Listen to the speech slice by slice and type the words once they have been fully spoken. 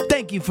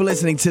Thank you for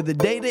listening to the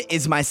Data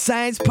is My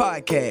Science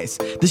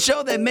podcast, the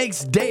show that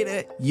makes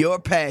data your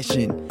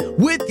passion,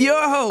 with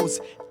your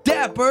host,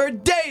 Dapper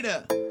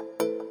Data.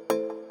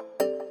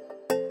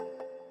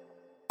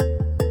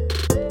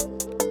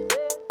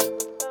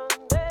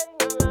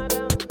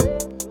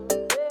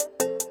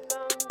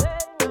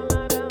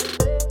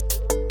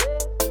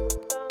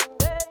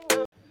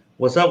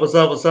 What's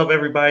up,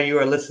 everybody? You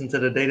are listening to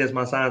the Data is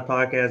My Science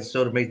podcast, the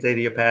show that makes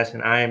data your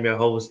passion. I am your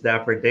host,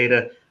 Dapper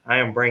Data. I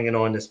am bringing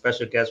on this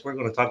special guest. We're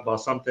going to talk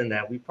about something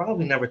that we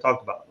probably never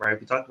talked about, right?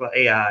 We talked about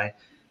AI.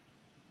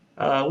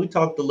 We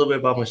talked a little bit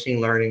about machine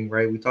learning,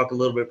 right? We talked a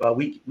little bit about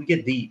we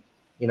get deep,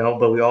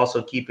 but we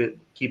also keep it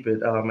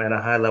at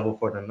a high level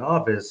for the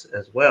novice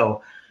as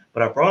well.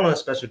 But I brought on a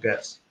special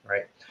guest,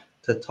 right,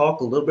 to talk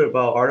a little bit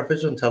about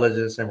artificial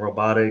intelligence and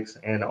robotics,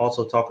 and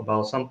also talk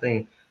about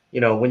something,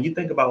 when you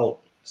think about,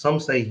 some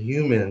say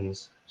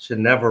humans should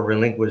never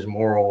relinquish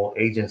moral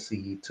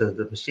agency to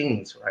the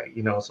machines, right?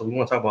 So we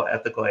want to talk about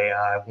ethical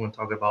AI. We want to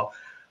talk about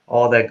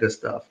all that good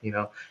stuff,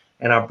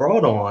 And I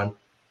brought on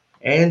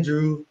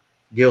Andrew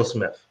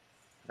Gillsmith,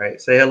 right?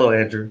 Say hello,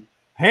 Andrew.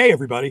 Hey,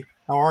 everybody.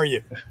 How are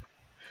you?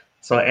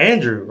 So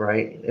Andrew,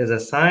 right, is a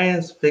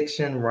science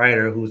fiction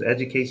writer whose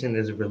education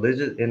is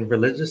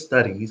religious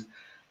studies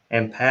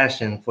and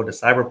passion for the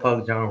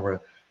cyberpunk genre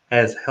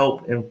has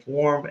helped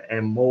inform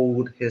and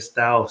mold his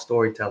style of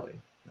storytelling.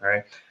 All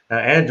right. Now,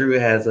 Andrew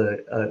has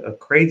a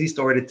crazy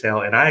story to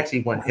tell, and I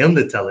actually want him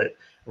to tell it,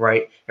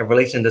 right, in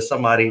relation to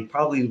somebody,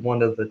 probably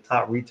one of the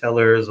top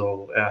retailers,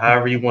 or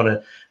however you want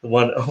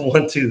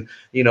to,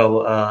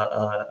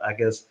 I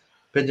guess,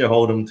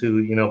 pigeonhole him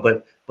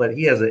to, but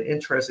he has an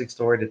interesting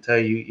story to tell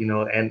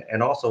you,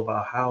 and also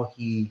about how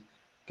he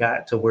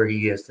got to where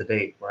he is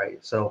today,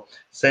 right? So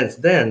since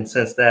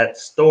that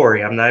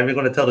story, I'm not even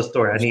going to tell the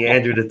story. I need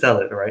Andrew to tell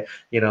it, right?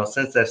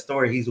 Since that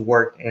story, he's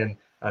worked in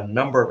a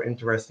number of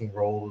interesting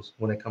roles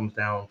when it comes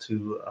down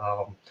to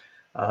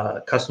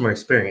customer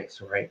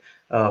experience, right?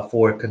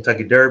 For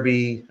Kentucky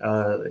Derby,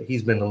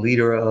 he's been the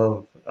leader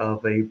of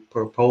a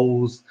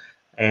proposed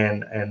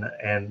and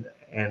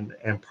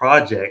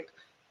project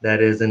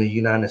that is in the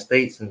United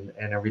States and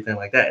everything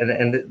like that.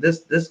 And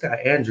this guy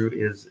Andrew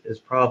is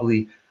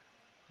probably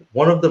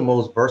one of the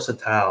most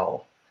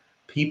versatile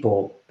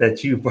people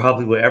that you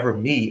probably will ever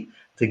meet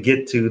to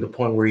get to the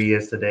point where he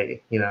is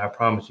today. I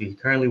promise you, he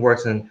currently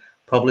works in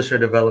publisher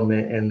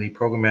development in the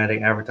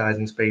programmatic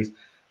advertising space,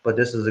 but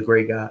this is a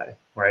great guy,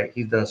 right?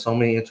 He's done so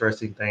many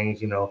interesting things,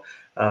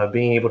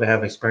 being able to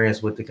have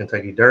experience with the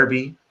Kentucky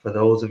Derby. For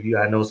those of you,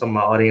 I know some of my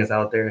audience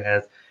out there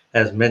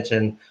has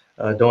mentioned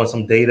doing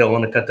some data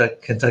on the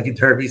Kentucky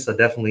Derby, so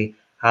definitely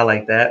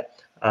highlight that.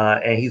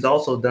 And he's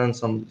also done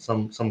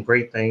some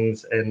great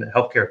things in the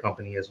healthcare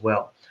company as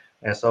well.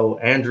 And so,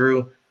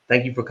 Andrew,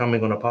 thank you for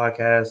coming on the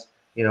podcast.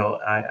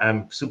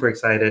 I'm super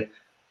excited.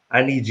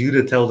 I need you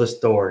to tell the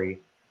story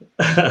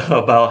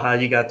about how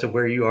you got to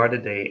where you are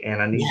today,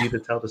 and I need you to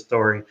tell the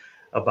story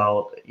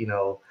about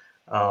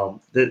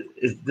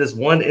this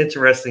one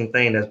interesting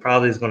thing that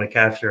probably is going to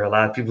capture a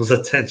lot of people's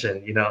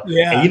attention. Yeah.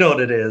 And you know what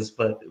it is,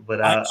 but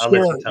I'll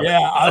let you tell it.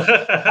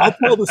 I'll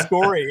tell the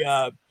story.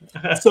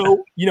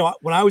 So,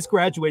 when I was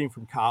graduating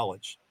from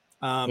college,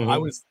 I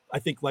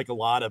think like a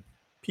lot of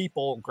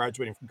people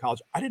graduating from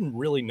college, I didn't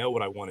really know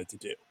what I wanted to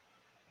do.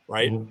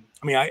 Right. Mm-hmm.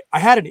 I mean, I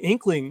had an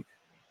inkling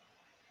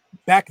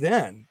back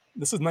then,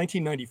 this was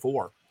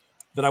 1994,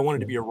 that I wanted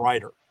to be a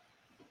writer.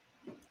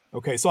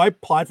 Okay. So I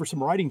applied for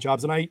some writing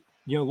jobs, and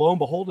lo and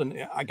behold,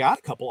 and I got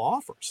a couple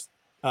offers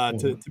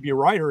to be a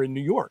writer in New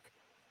York.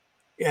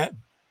 Yeah.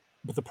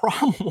 But the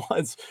problem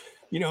was,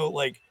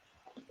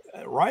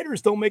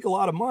 writers don't make a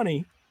lot of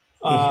money,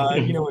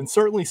 and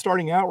certainly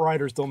starting out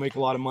writers don't make a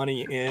lot of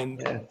money.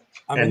 And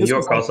I mean, New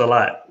York costs a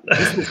lot.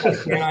 This was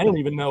like, man, I don't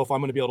even know if I'm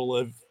going to be able to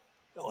live.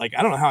 Like,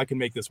 I don't know how I can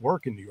make this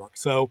work in New York.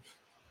 So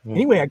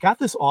anyway, I got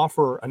this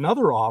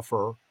another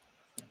offer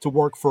to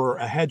work for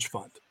a hedge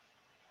fund,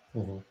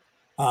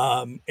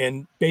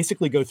 and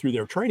basically go through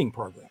their training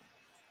program.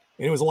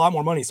 And it was a lot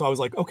more money. So I was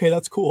like, okay,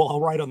 that's cool.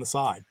 I'll write on the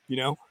side,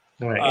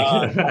 Right.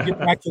 I'll get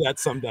back to that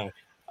someday.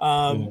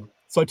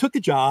 So I took the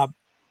job,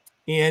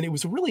 and it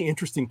was a really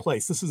interesting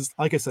place. This is,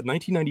 like I said,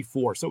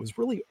 1994. So it was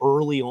really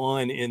early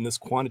on in this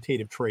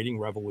quantitative trading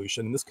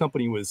revolution. And this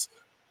company was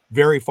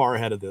very far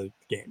ahead of the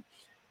game.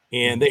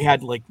 And they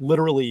had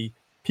literally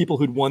people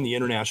who'd won the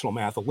International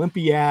Math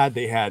Olympiad.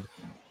 They had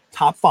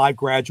top 5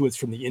 graduates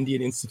from the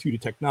Indian Institute of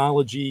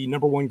Technology,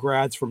 #1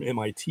 grads from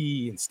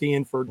MIT and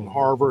Stanford and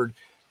Harvard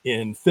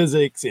in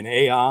physics, in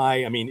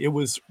AI. I mean, it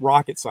was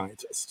rocket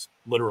scientists,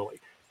 literally.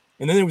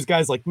 And then there was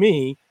guys like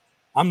me.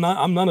 I'm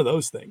none of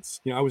those things.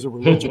 I was a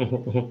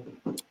religion.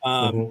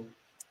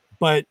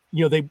 But,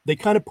 they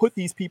kind of put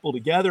these people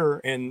together,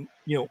 and,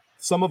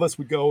 some of us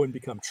would go and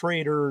become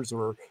traders,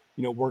 or,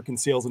 work in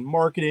sales and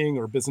marketing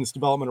or business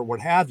development or what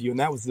have you. And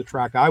that was the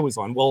track I was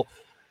on. Well,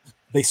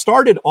 they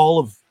started all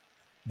of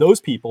those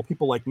people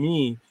like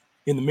me,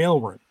 in the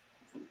mailroom,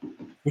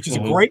 which is a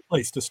great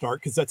place to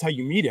start, because that's how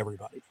you meet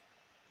everybody.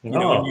 And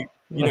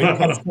you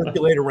kind of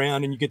circulate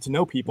around and you get to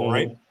know people,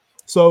 right?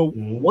 So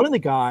Mhm. one of the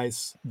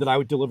guys that I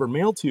would deliver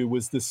mail to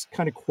was this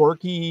kind of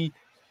quirky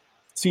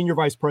senior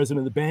vice president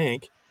of the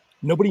bank.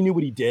 Nobody knew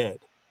what he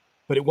did,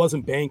 but it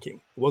wasn't banking.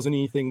 It wasn't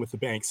anything with the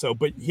bank. So,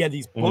 but he had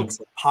these Mhm. books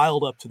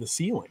piled up to the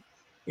ceiling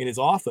in his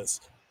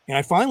office. And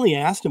I finally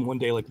asked him one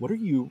day, like, what do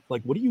you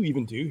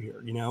even do here?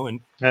 And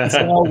he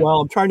said, oh,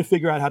 well, I'm trying to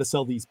figure out how to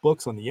sell these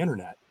books on the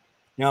internet.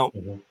 Now,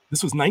 Mhm.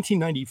 this was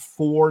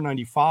 1994,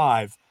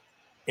 95.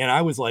 And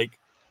I was like,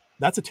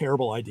 that's a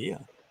terrible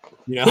idea.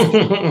 You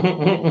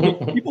know,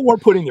 people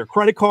weren't putting their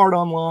credit card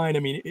online. I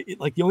mean,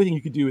 like the only thing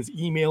you could do is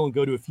email and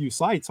go to a few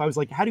sites. I was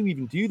like, how do you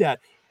even do that?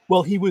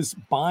 Well, he was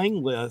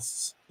buying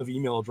lists of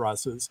email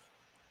addresses,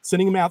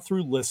 sending them out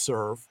through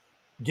listserv,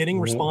 getting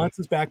Mhm.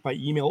 responses back by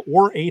email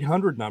or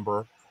 800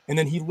 number. And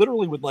then he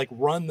literally would like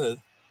run the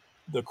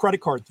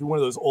credit card through one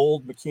of those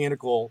old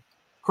mechanical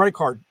credit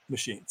card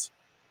machines.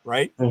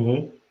 Right.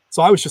 Mhm.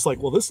 So I was just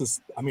like, well, this is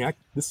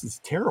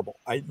terrible.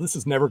 This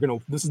is never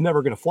going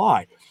to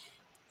fly.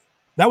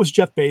 That was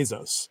Jeff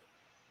Bezos.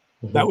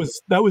 That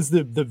Mhm. was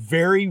the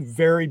very,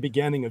 very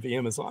beginning of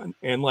Amazon.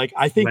 And like,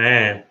 I think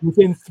Man.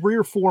 within 3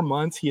 or 4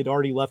 months, he had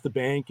already left the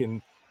bank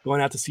and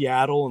gone out to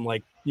Seattle and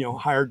like,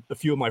 hired a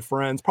few of my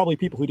friends, probably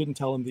people who didn't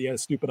tell him that he had a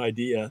stupid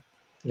idea.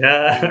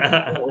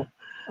 Yeah.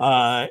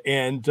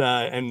 And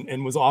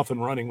was off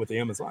and running with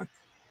Amazon.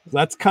 So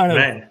that's kind of,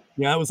 Man.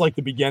 that was like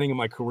the beginning of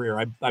my career.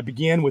 I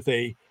began with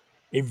a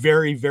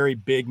very, very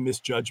big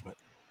misjudgment.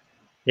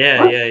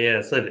 Yeah, yeah,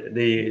 yeah. So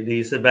do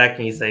you sit back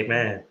and you say,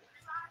 man,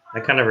 I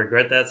kind of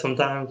regret that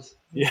sometimes?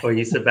 Yeah, Or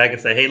you sit back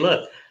and say, hey,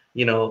 look,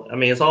 I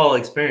mean, it's all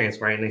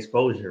experience, right? And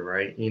exposure,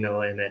 right?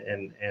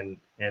 And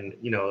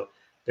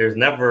there's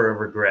never a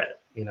regret.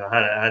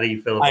 How do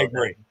you feel I about that?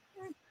 agree.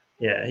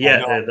 Yeah, I yeah,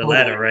 know. I the totally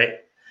latter, agree. right?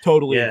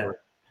 Totally Yeah. agree.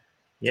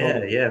 Yeah,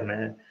 Totally yeah, agree.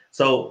 man.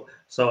 So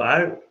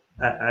I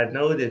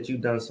know that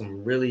you've done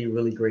some really,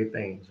 really great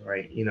things,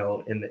 right?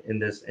 In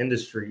this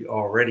industry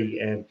already.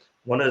 And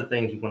one of the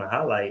things you want to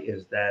highlight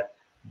is that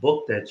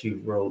book that you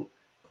wrote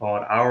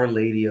called Our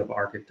Lady of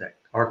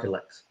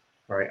Architects,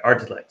 right?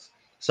 Architects.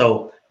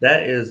 So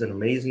that is an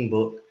amazing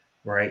book,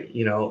 right? Thank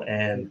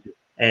you.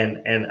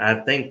 And I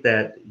think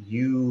that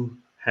you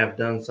have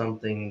done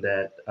something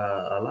that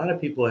a lot of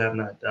people have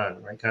not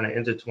done, right? Kind of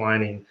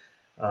intertwining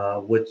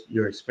with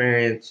your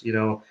experience,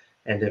 and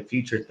then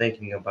future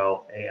thinking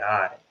about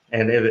AI.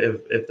 And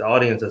if the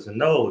audience doesn't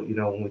know,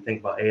 when we think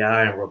about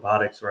AI and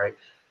robotics, right,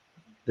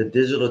 the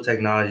digital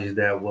technologies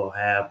that will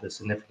have the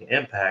significant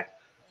impact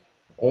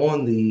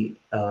on the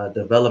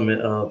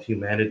development of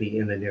humanity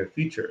in the near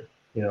future.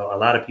 A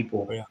lot of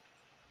people Oh, yeah.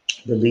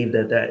 believe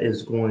that that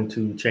is going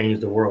to change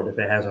the world if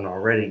it hasn't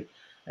already.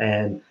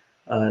 And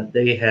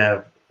they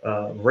have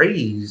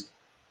raised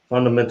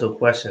fundamental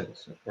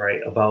questions,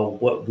 right,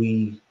 about what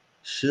we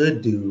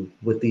should do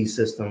with these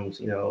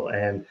systems,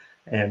 and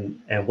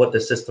what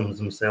the systems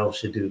themselves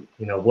should do,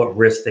 what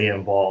risks they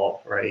involve,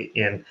 right,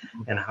 and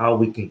how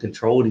we can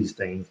control these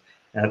things.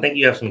 And I think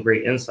you have some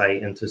great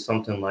insight into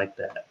something like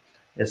that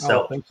Oh,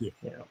 itself. thank you.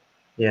 You know,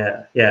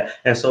 yeah, yeah.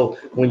 And so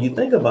when you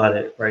think about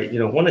it, right,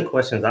 one of the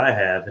questions I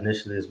have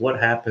initially is what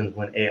happens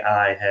when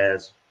AI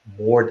has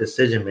more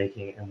decision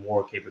making and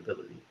more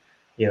capability?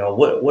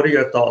 What are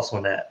your thoughts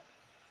on that?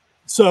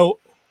 So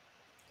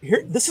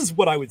this is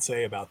what I would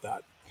say about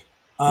that.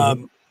 Hmm.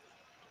 Um,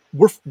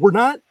 we're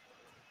not.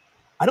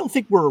 I don't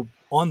think we're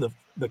on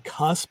the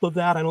cusp of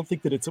that. I don't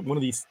think that it's one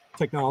of these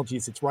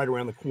technologies that's right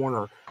around the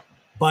corner.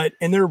 But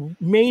and there are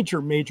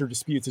major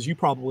disputes, as you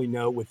probably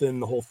know, within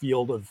the whole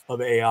field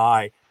of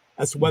AI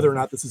as to whether or Hmm.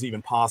 not this is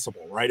even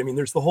possible, right? I mean,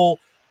 there's the whole.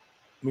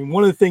 I mean,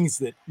 one of the things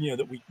that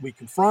that we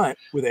confront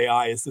with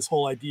AI is this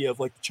whole idea of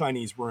like the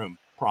Chinese room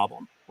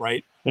problem,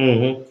 right?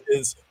 Hmm.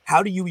 Is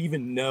how do you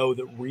even know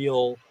that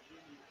real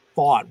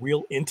thought,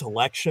 real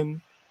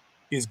intellection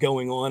is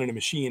going on in a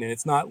machine, and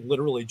it's not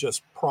literally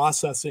just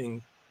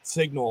processing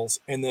signals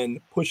and then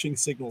pushing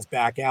signals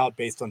back out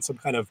based on some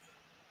kind of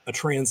a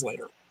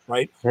translator,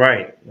 right?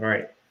 Right,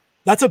 right.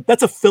 But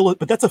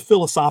that's a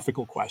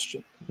philosophical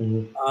question,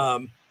 Hmm.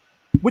 um,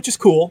 which is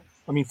cool.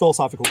 I mean,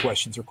 philosophical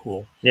questions are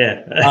cool.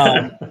 Yeah.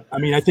 I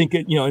mean, I think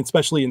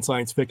especially in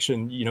science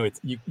fiction,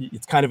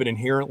 it's kind of an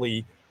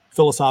inherently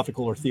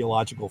philosophical or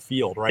theological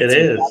field, right? It So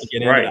you got to is,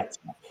 get into right. that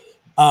stuff.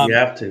 You Um,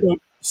 have to.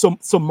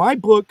 so my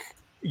book,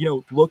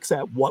 looks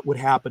at what would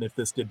happen if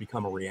this did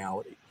become a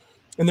reality,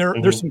 and there's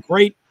Hmm. some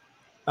great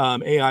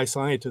AI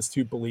scientists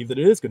who believe that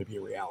it is going to be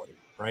a reality,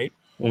 right?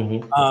 Hmm.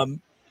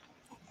 Um,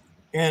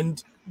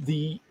 and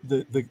the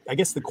I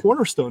guess the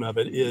cornerstone of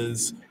it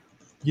is,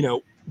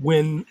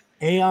 when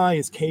AI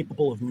is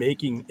capable of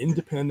making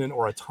independent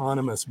or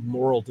autonomous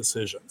moral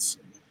decisions,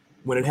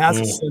 when it has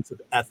a Hmm. sense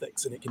of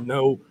ethics and it can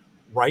know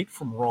right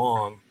from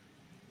wrong,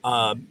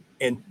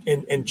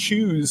 and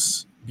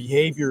choose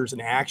behaviors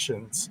and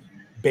actions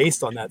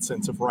based on that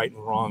sense of right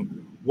and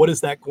wrong, what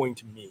is that going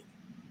to mean?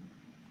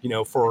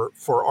 For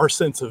our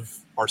sense of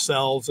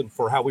ourselves and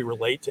for how we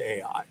relate to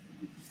AI,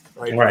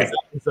 right? Because Right.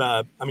 that is,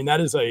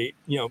 that is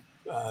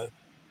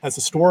has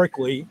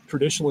historically,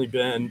 traditionally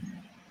been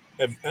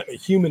a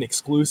human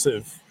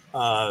exclusive,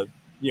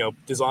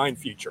 design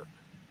feature.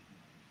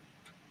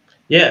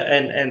 Yeah,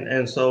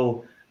 and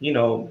so,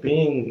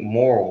 being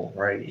moral,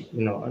 right?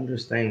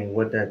 Understanding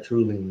what that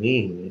truly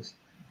means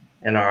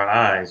in our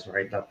eyes,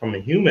 right? Like from a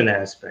human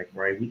aspect,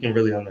 right? We can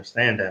really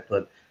understand that,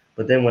 but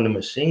then when the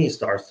machine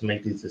starts to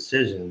make these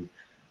decisions,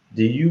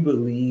 do you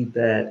believe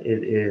that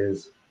it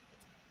is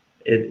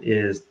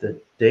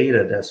the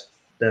data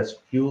that's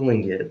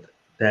fueling it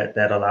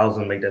that allows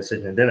them to make that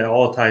decision? And then it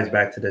all ties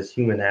back to this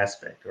human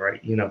aspect, right?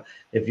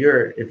 If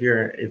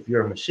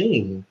you're a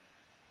machine,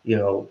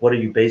 what are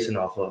you basing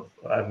off of?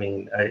 I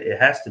mean, it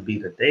has to be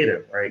the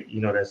data, right?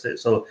 That's it.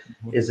 So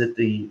Mhm. is it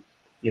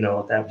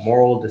that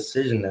moral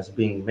decision that's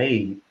being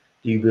made?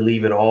 Do you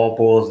believe it all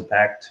boils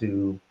back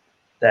to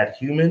that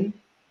human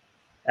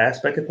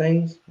aspect of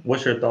things?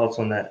 What's your thoughts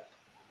on that?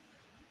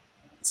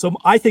 So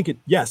I think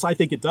yes, I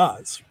think it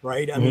does,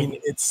 right? I mean, Hmm.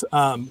 it's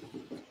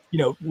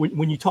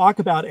when you talk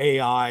about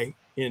AI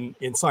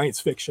in science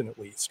fiction, at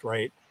least,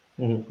 right?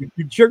 Hmm.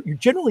 You're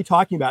generally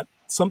talking about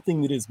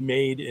something that is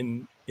made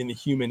in the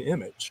human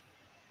image,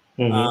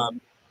 Hmm.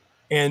 um,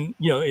 and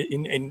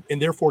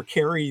and therefore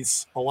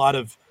carries a lot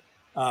of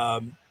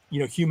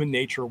human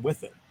nature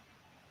with it.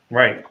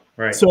 Right,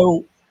 right.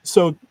 So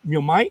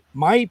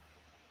my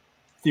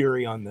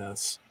theory on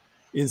this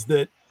is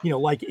that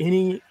like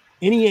any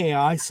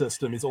AI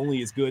system is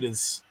only as good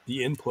as the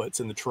inputs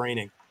and the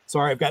training.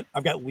 Sorry,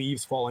 I've got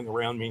leaves falling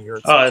around me here.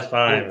 It's Oh, it's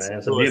fine, really man.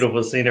 It's a Louis.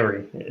 beautiful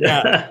scenery.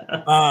 Yeah.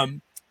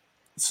 Um,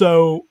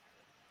 so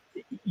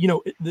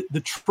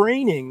the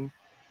training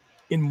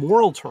in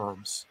moral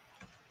terms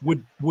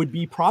would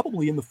be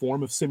probably in the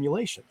form of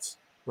simulations,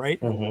 right?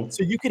 Hmm.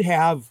 So you could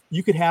have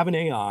an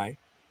AI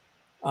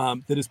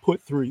that is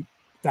put through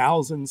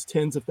thousands,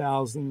 tens of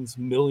thousands,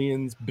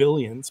 millions,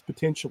 billions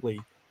potentially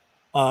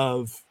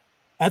of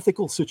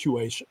ethical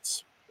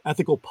situations,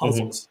 ethical Hmm.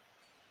 puzzles,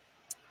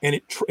 and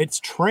it's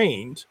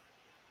trained,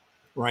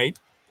 right,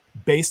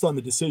 based on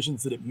the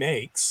decisions that it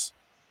makes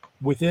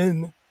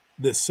within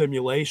this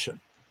simulation,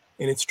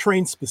 and it's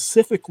trained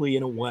specifically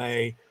in a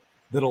way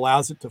that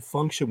allows it to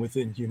function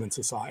within human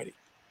society.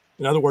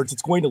 In other words,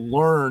 it's going to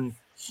learn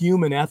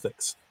human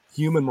ethics,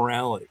 human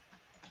morality,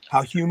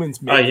 how humans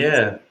Oh make these yeah.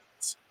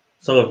 decisions.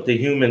 So if the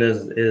human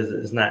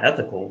is not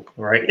ethical,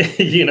 right?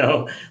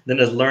 Then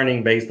it's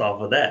learning based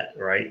off of that,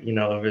 right?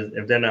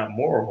 If they're not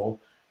moral,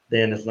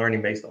 then it's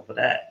learning based off of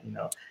that.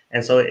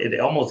 And so it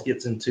almost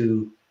gets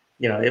into,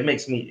 it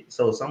makes me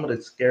so some of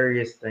the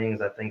scariest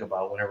things I think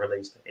about when it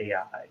relates to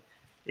AI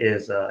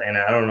is, and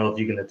I don't know if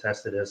you can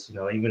attest to this,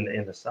 even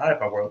in the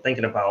sci-fi world,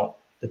 thinking about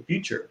the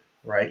future,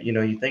 right?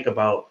 You think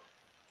about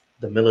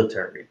the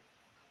military.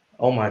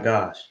 Oh my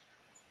gosh,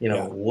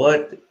 Yeah.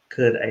 what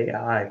could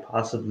AI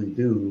possibly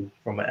do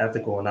from an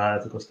ethical and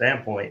non-ethical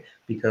standpoint?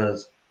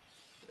 Because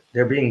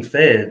they're being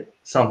fed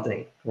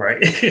something,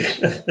 right?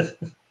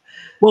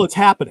 Well, it's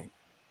happening.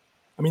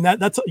 I mean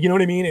that's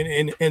what I mean,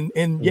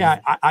 and yeah,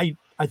 Mhm.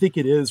 I think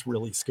it is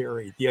really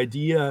scary. The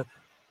idea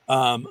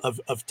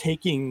of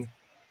taking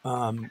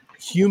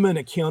human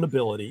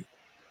accountability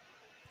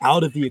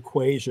out of the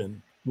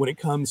equation when it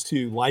comes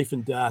to life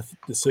and death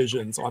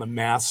decisions on a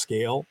mass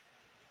scale,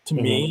 to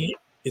Mhm. me,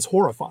 is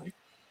horrifying.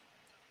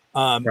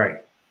 Um, Right.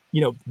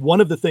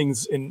 one of the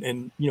things,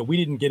 and we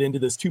didn't get into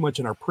this too much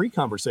in our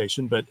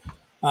pre-conversation, but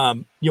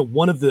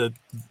one of the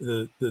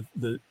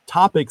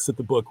topics that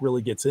the book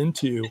really gets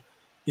into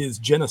is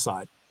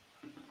genocide,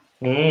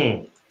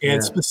 and Yeah.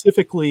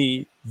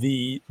 specifically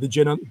the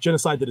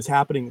genocide that is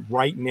happening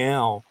right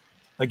now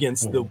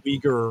against the Mhm.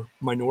 Uyghur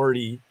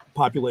minority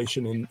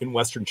population in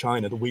Western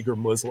China, the Uyghur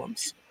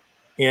Muslims.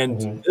 And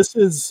Mhm. this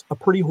is a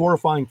pretty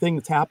horrifying thing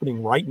that's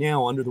happening right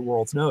now under the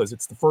world's nose.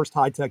 It's the first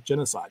high-tech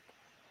genocide,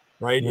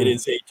 right? It Mhm.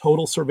 is a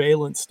total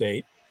surveillance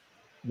state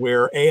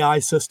where AI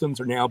systems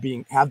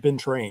have been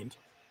trained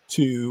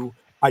to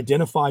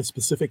identify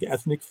specific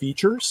ethnic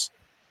features,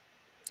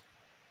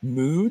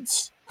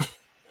 moods,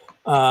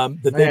 that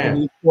they Man,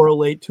 believe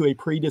correlate to a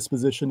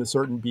predisposition to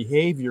certain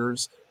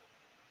behaviors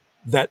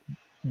that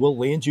will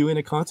land you in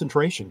a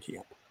concentration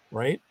camp,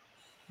 right?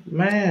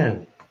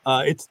 man.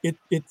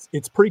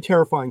 It's pretty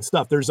terrifying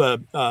stuff. There's a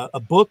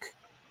book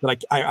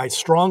that I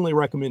strongly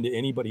recommend to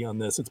anybody on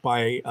this. It's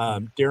by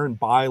Darren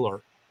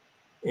Byler,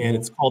 and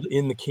it's Mhm. called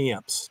In the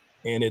Camps,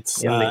 and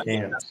it's In the the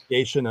camps.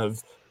 investigation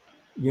of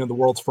the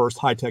world's first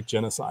high tech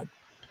genocide.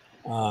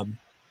 Um,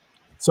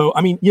 so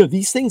I mean,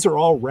 these things are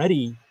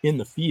already in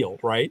the field,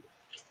 right?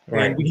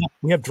 And Right.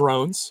 we have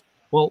drones.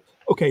 Well,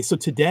 okay, so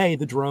today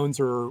the drones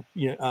are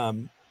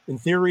in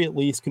theory at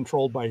least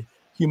controlled by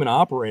human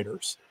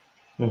operators,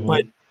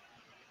 but Mhm.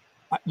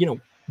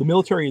 the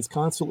military is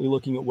constantly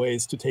looking at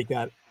ways to take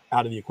that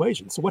out of the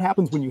equation. So what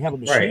happens when you have a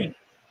machine Right.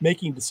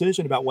 making a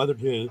decision about whether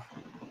to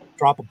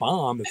drop a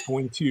bomb that's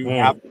going to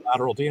have Mm.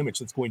 collateral damage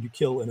that's going to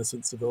kill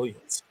innocent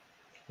civilians?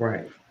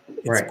 Right.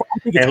 It's Right. I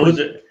think it's And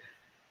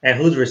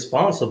pretty. who's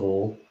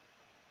responsible,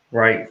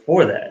 right,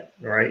 for that,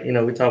 right?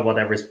 We talk about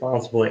that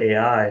responsible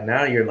AI.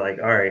 Now you're like,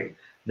 all right,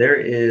 there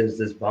is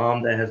this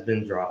bomb that has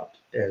been dropped,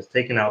 it has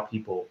taken out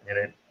people,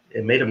 and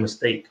it made a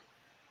mistake,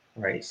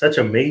 right? Such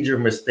a major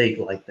mistake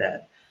like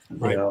that.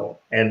 Right.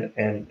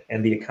 And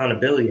the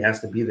accountability has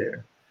to be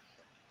there.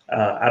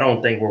 I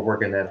don't think we're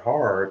working that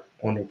hard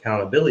on the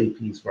accountability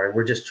piece, right?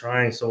 We're just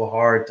trying so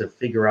hard to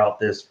figure out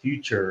this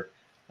future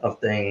of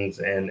things,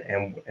 and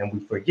we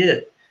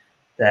forget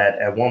that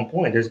at one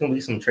point there's going to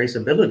be some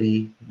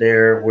traceability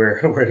there where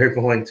where they're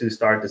going to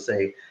start to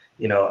say,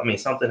 I mean,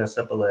 something as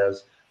simple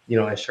as,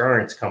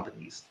 insurance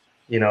companies,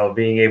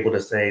 being able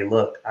to say,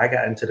 look, I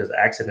got into this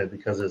accident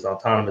because of this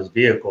autonomous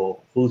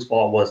vehicle. Whose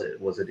fault was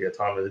it? Was it the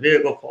autonomous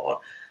vehicle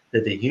fault?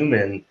 Did the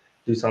human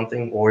do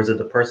something, or is it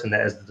the person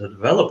that is the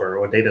developer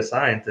or data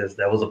scientist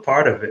that was a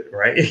part of it,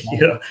 right?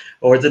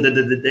 Or is it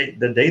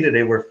the data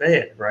they were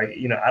fed, right?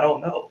 I don't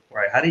know,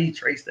 right? How do you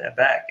trace that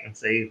back and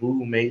say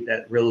who made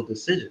that real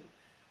decision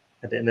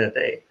at the end of the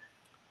day?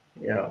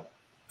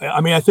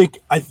 I mean, I think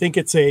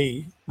it's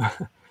a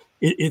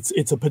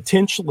it's a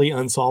potentially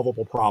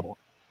unsolvable problem,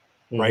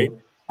 right? Mm-hmm.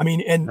 I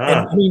mean, and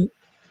I mean,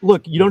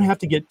 look, you don't have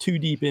to get too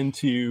deep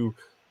into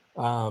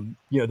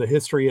the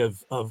history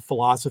of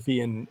philosophy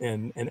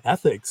and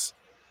ethics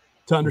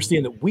to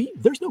understand that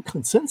there's no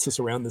consensus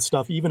around this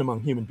stuff, even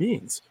among human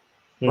beings,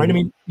 right? I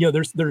mean,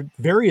 there are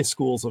various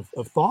schools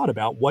of thought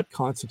about what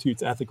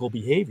constitutes ethical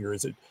behavior.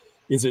 Is it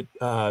is it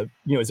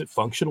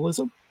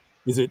functionalism?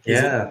 Is it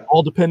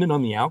all dependent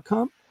on the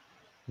outcome?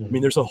 I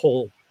mean, there's a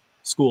whole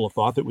school of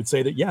thought that would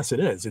say that yes, it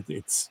is.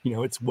 It's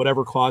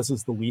whatever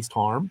causes the least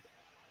harm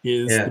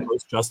is the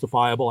most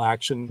justifiable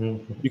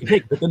action you can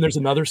take. But then there's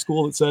another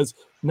school that says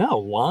no,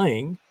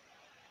 lying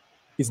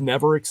is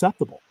never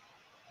acceptable.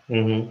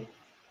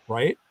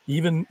 Right?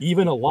 Even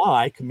a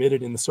lie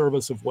committed in the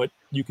service of what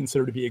you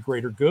consider to be a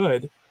greater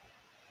good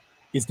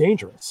is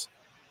dangerous.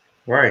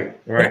 Right.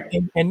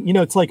 And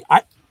it's like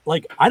I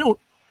don't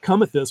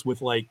come at this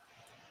with like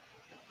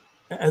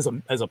as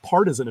a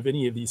partisan of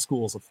any of these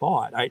schools of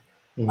thought.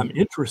 I'm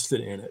interested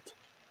in it.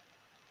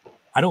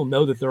 I don't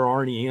know that there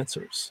are any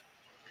answers.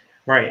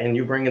 Right, and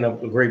you're bringing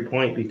up a great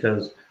point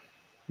because,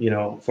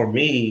 for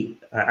me,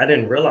 I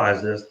didn't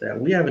realize this, that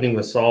we haven't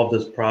even solved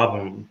this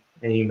problem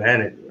in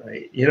humanity,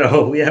 right?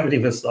 We haven't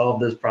even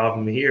solved this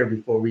problem here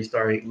before we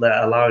start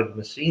allowing the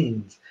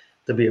machines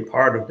to be a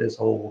part of this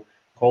whole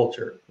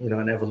culture,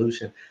 and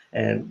evolution.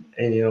 And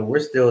we're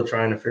still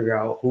trying to figure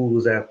out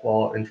who's at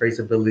fault and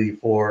traceability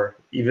for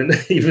even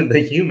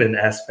the human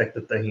aspect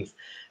of things.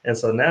 And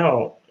so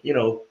now,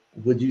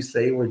 would you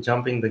say we're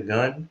jumping the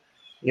gun?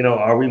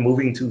 Are we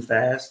moving too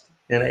fast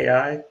in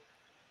AI?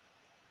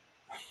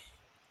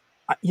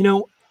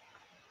 The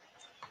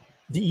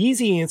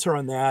easy answer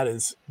on that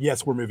is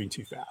yes, we're moving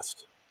too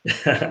fast.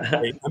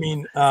 Right? I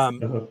mean,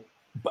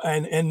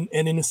 and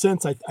in a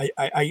sense,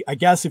 I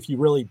guess if you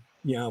really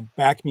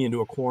back me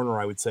into a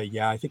corner, I would say,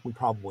 yeah, I think we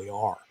probably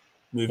are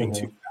moving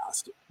too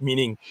fast.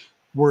 Meaning,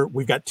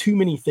 we've got too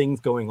many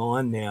things going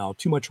on now,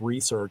 too much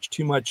research,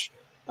 too much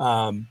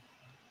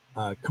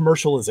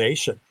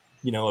commercialization,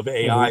 of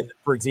AI, that,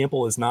 for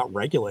example, is not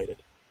regulated.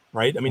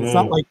 Right? I mean,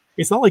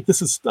 it's not like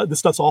this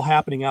stuff's all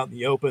happening out in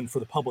the open for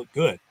the public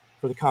good,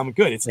 for the common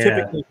good. It's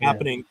typically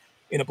happening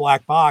in a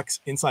black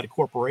box inside a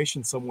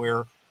corporation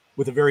somewhere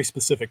with a very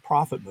specific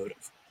profit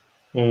motive.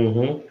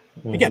 Again,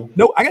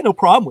 I got no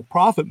problem with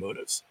profit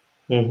motives.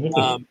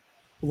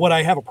 What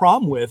I have a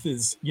problem with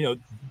is,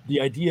 the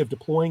idea of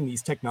deploying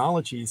these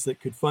technologies that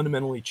could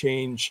fundamentally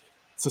change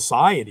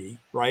society,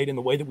 right, in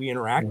the way that we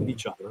interact with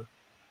each other,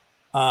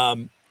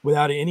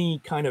 without any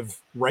kind of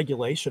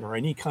regulation or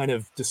any kind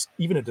of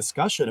even a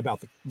discussion about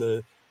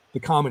the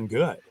common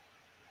good.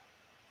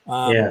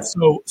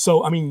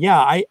 So I mean,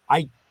 I'm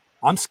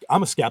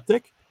a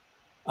skeptic.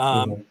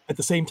 At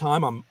the same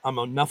time, I'm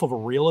enough of a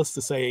realist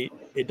to say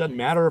it doesn't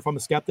matter if I'm a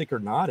skeptic or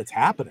not. It's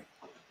happening.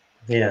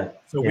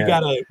 So we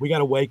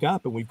gotta wake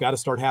up, and we've got to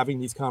start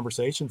having these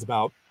conversations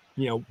about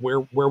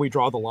where we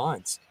draw the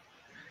lines.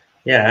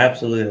 Yeah, I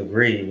absolutely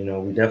agree.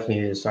 We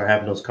definitely need to start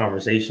having those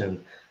conversations,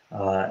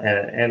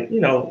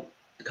 and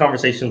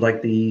conversations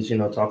like these,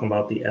 talking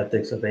about the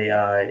ethics of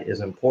AI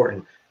is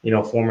important.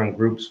 Forming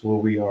groups where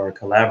we are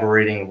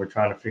collaborating and we're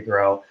trying to figure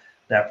out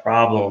that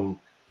problem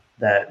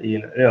that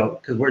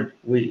because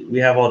we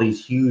have all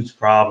these huge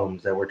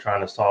problems that we're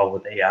trying to solve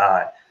with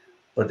AI,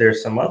 but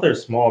there's some other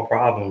small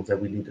problems that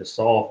we need to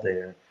solve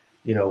there,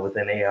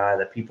 within AI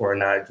that people are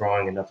not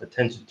drawing enough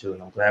attention to,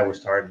 and I'm glad we're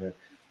starting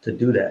to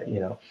do that.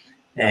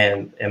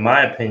 And in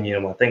my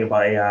opinion, when I think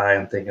about AI,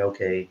 I'm thinking,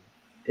 okay,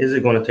 is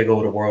it going to take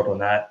over the world or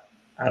not?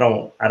 I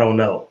don't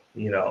know,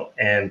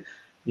 and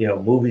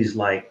movies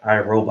like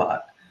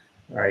iRobot,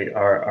 right,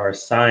 are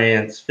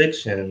science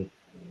fiction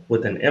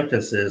with an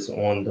emphasis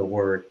on the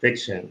word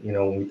fiction,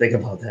 when we think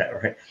about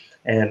that, right?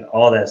 And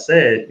all that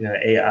said,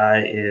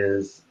 AI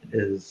is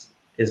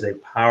a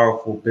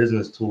powerful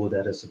business tool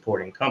that is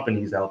supporting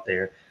companies out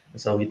there.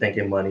 And so we think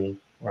in money,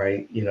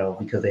 right?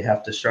 Because they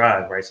have to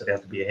strive, right? So they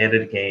have to be ahead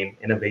of the game,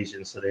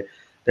 innovation. So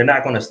they're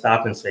not going to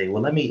stop and say,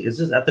 well, is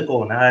this ethical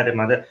or not?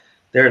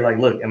 They're like,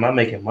 look, am I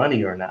making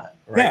money or not?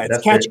 Right? Yeah,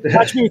 it's catch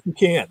me if you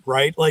can,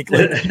 right? Like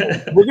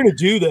we're going to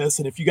do this,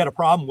 and if you got a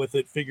problem with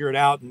it, figure it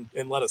out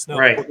and let us know.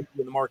 Right. We're going to be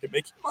in the market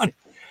making money,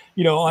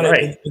 on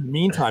it in the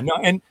meantime.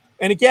 Now, and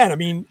And again, I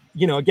mean,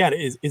 again,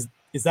 is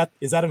that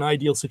an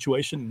ideal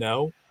situation?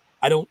 No,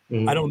 I don't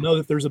know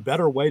that there's a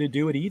better way to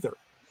do it either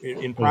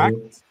in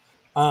practice.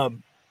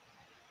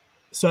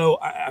 So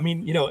I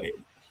mean,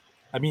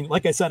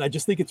 like I said, I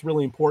just think it's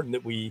really important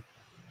that we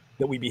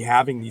be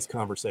having these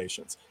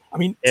conversations. I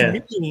mean, to Yeah.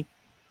 me,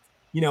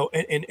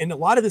 and a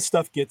lot of this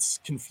stuff gets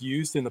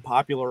confused in the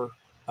popular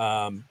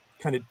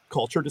kind of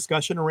culture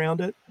discussion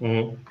around it.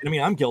 Mm-hmm. And I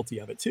mean, I'm guilty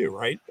of it too,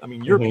 right? I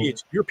mean, you're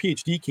Mm-hmm. a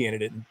PhD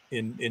candidate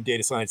in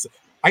data science.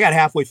 I got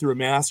halfway through a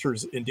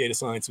master's in data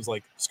science. Was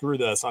like, screw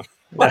this.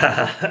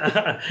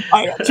 I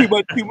have too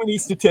many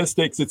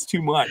statistics. It's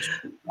too much.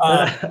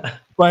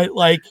 But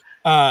like,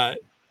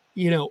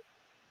 you know,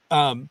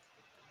 um,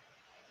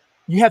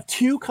 you have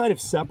two kind of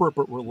separate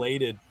but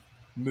related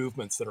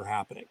movements that are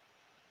happening.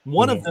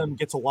 One of them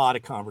gets a lot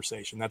of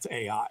conversation. That's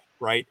AI,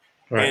 right?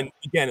 Right. And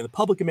again, in the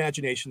public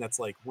imagination, that's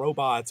like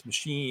robots,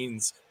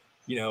 machines,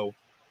 Skynet,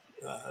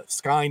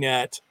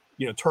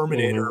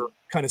 Terminator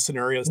kind of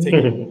scenarios taking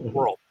over the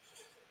world.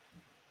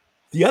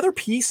 The other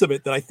piece of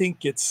it that I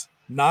think gets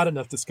not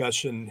enough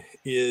discussion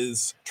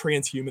is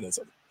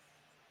transhumanism,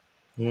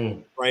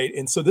 right?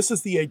 And so this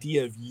is the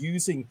idea of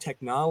using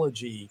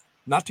technology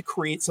not to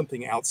create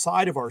something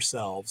outside of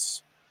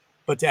ourselves,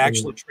 but to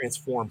actually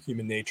transform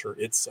human nature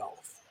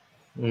itself.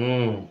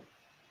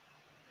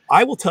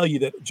 I will tell you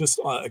that just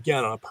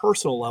again, on a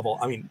personal level,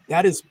 I mean,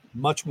 that is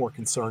much more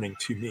concerning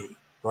to me,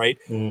 right?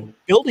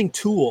 Building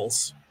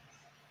tools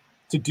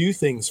to do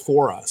things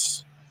for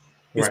us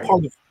is Right.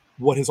 part of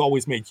what has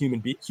always made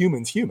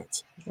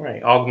humans.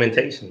 Right.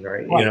 Augmentation,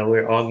 right? Right.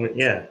 We're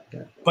yeah.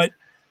 But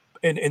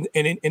and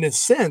in a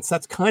sense,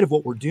 that's kind of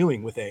what we're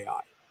doing with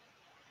AI.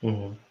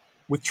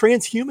 With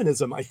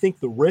transhumanism, I think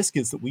the risk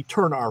is that we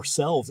turn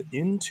ourselves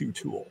into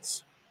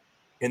tools.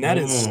 And that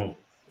is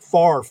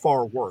far,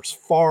 far worse,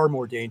 far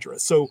more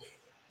dangerous. So,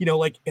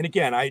 and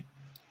again, I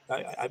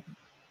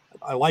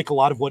like a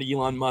lot of what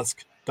Elon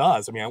Musk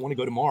does. I mean, I want to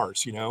go to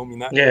Mars, I mean,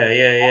 that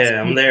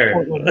Yeah. I'm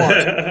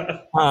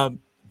there.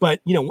 But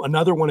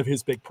another one of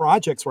his big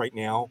projects right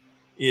now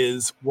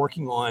is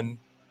working on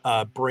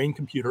brain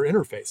computer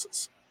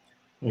interfaces.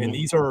 And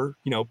these are,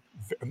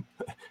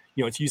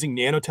 it's using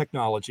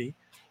nanotechnology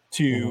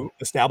to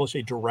establish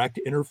a direct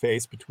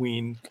interface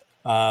between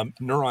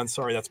neurons.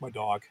 Sorry, that's my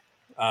dog.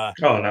 Oh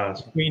no.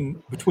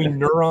 Between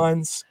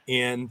neurons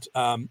and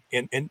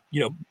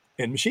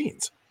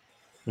machines.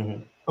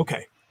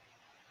 Okay.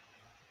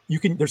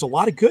 There's a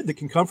lot of good that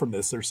can come from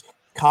this. There's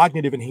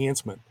cognitive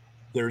enhancement.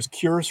 There's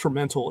cures for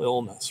mental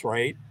illness,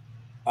 right?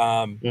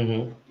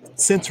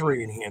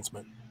 Sensory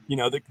enhancement,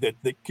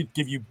 that could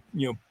give you,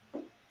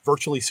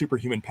 virtually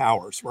superhuman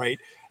powers, right?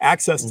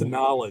 Access to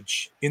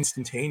knowledge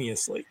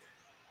instantaneously.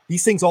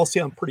 These things all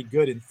sound pretty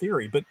good in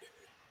theory, but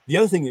the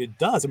other thing that it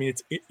does, I mean,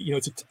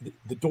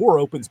 the door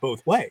opens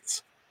both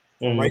ways,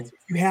 right? If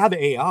you have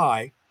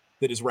AI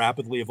that is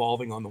rapidly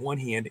evolving on the one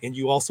hand, and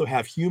you also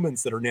have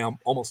humans that are now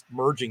almost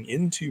merging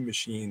into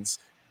machines,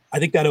 I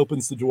think that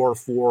opens the door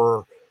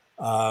for,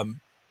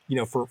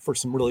 for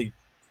some really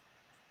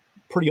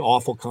pretty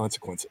awful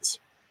consequences.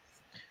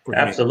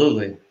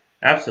 Absolutely.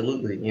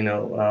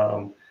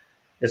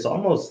 It's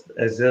almost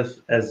as if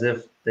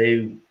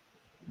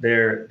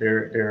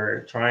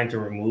they're trying to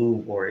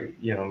remove or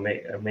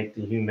make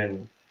the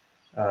human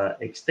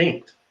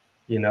extinct.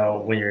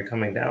 When you're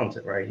coming down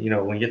to right.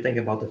 When you're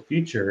thinking about the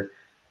future,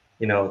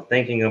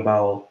 thinking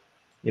about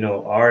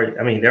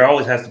I mean, there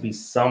always has to be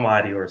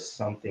somebody or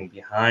something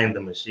behind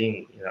the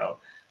machine.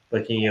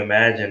 But can you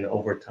imagine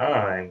over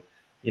time,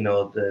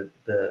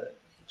 the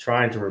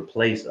trying to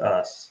replace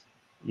us,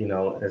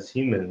 as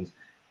humans,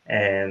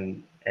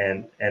 and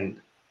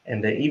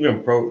the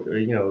even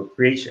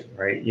creation,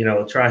 right?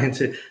 Trying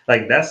to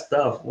like that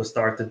stuff will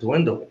start to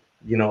dwindle,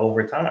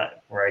 over time,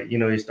 right?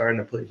 You're starting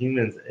to put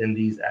humans in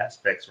these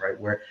aspects, right?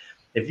 Where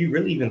if you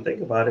really even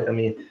think about it, I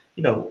mean,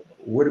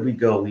 where do we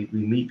go? We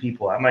meet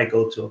people. I might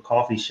go to a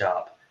coffee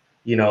shop,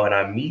 and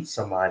I meet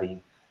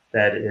somebody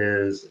that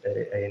is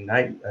a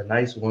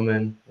nice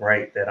woman,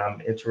 right? That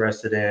I'm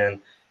interested in.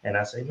 And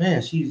I say,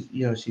 man, she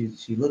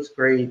looks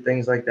great,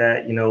 things like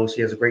that.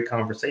 She has a great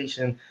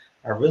conversation.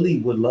 I really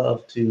would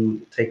love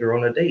to take her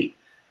on a date.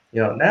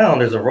 Now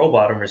there's a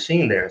robot or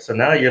machine there. So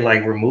now you're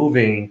like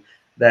removing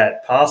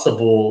that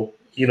possible,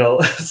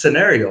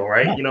 scenario,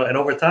 right? And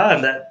over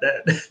time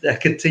that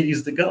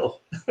continues to go.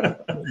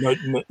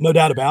 No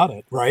doubt about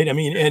it, right? I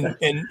mean, and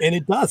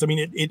it does. I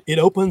mean, it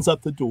opens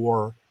up the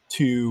door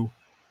to,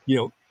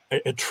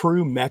 a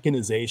true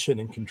mechanization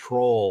and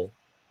control,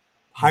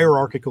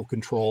 hierarchical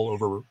control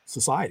over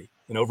society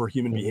and over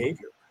human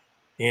behavior.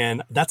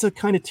 And that's a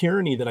kind of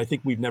tyranny that I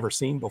think we've never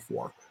seen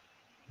before.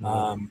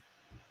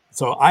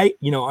 So I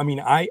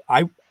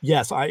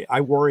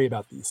worry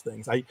about these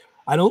things. I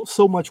don't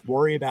so much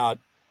worry about,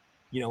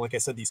 like I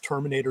said, these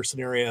Terminator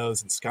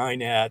scenarios and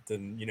Skynet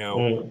and,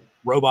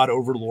 robot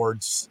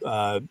overlords,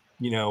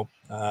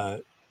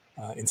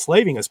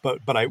 enslaving us.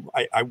 But I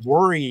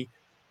worry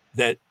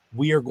that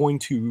we are going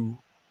to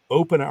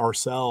open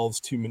ourselves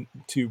to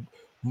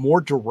more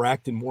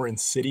direct and more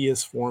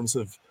insidious forms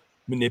of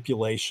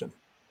manipulation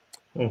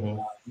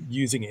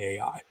using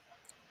AI.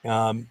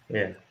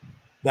 Yeah.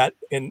 That,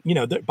 and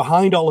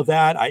behind all of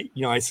that,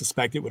 I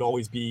suspect it would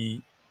always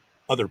be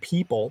other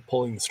people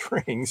pulling the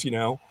strings,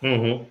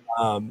 hmm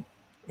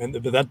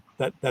but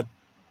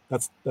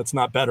that's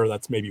not better.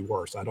 That's maybe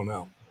worse. I don't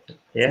know.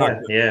 It's not Yeah.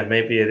 good. Yeah.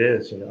 Maybe it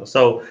is.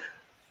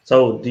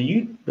 So do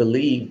you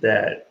believe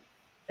that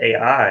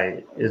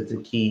AI is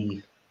the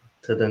key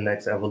to the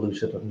next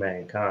evolution of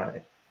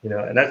mankind?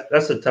 And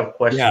that's a tough Yeah.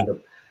 question to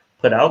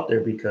put out there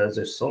because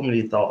there's so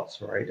many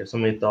thoughts, right? There's so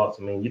many thoughts.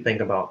 I mean, you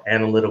think about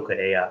analytical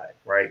AI,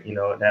 right?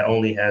 That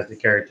only has the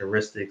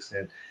characteristics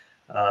and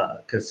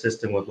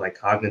consistent with like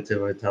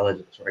cognitive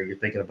intelligence, right? You're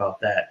thinking about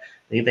that.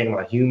 Then you think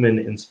about human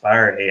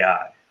inspired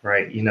AI,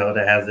 right?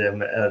 That has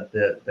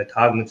the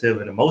cognitive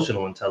and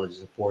emotional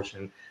intelligence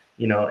portion,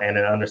 and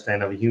an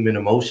understanding of human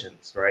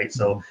emotions, right?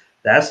 So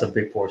that's a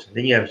big portion.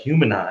 Then you have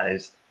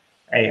humanized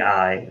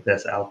AI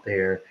that's out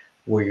there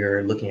where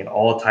you're looking at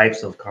all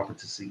types of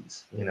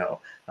competencies,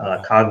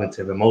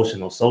 cognitive,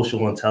 emotional,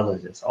 social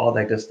intelligence, all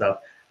that good stuff.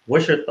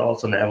 What's your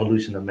thoughts on the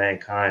evolution of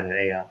mankind and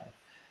AI?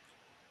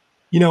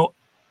 You know,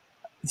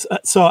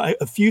 so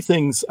a few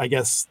things, I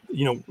guess,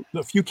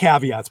 a few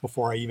caveats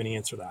before I even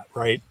answer that,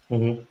 right?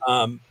 hmm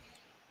Um,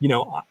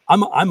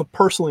 I'm a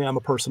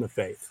person of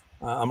faith.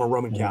 I'm a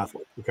Roman hmm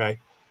Catholic, okay,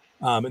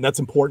 and that's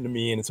important to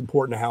me, and it's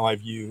important to how I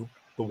view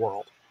the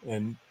world,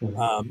 and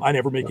hmm I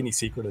never make any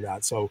secret of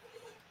that. So,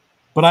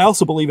 but I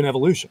also believe in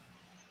evolution,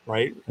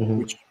 right? hmm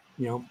Which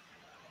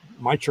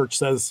my church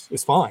says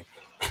is fine.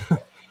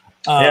 um,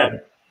 Yeah.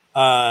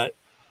 uh,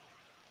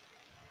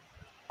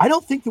 I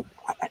don't think that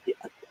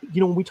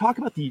when we talk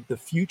about the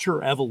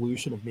future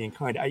evolution of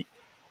mankind,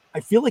 I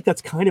feel like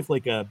that's kind of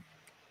like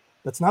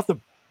that's not the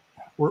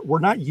we're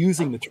not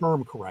using the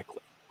term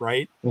correctly,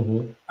 right?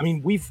 hmm I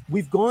mean,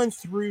 we've gone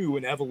through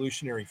an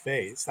evolutionary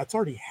phase. That's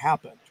already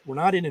happened. We're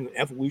not in an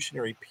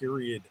evolutionary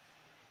period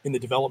in the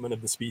development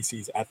of the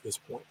species at this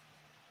point.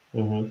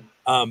 hmm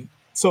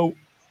So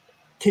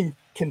can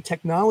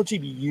technology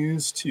be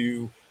used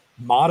to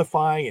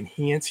modify,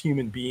 enhance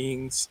human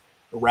beings,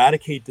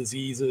 eradicate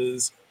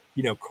diseases,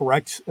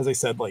 correct, as I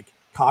said, like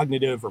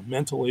cognitive or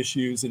mental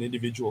issues in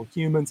individual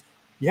humans?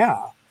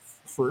 Yeah,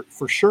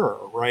 for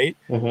sure, right?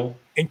 hmm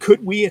And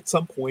could we at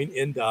some point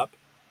end up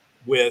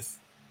with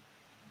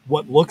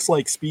what looks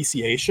like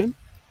speciation,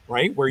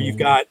 right? Where you've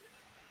hmm got,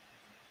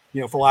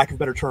 for lack of a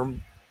better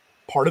term,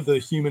 part of the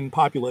human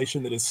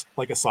population that is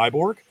like a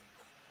cyborg,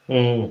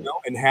 hmm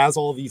and has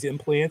all these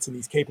implants and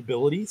these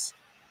capabilities,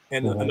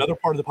 and hmm another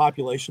part of the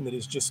population that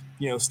is just,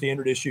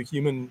 standard issue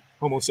human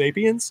Homo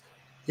sapiens.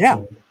 Yeah,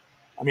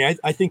 I mean,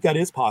 I think that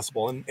is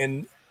possible,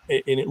 and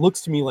it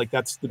looks to me like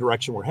that's the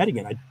direction we're heading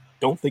in. I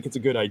don't think it's a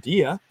good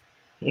idea.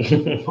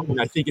 And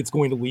I think it's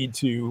going to lead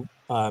to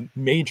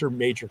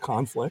major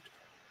conflict,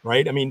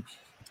 right?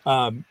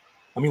 Um,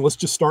 let's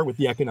just start with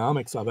the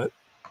economics of it,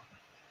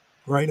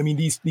 right? I mean,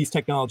 these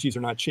technologies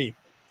are not cheap.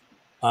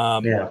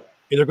 Um, Yeah.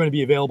 they're going to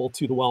be available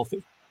to the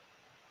wealthy.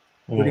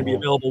 They're going to be hmm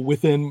available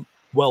within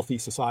wealthy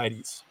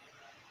societies.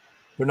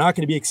 They're not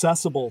going to be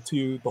accessible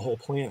to the whole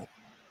planet.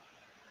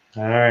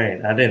 All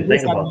right. I So didn't what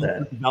does think that about mean for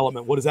that.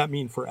 development? What does that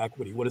mean for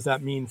equity? What does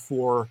that mean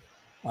for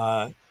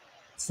uh,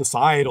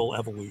 societal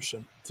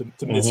evolution? To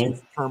hmm misuse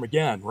the term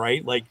again,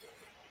 right? Like,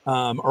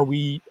 are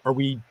we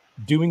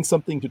doing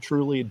something to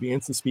truly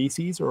advance the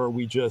species, or are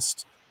we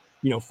just,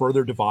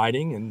 further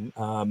dividing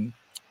and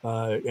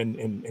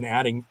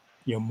adding,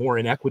 more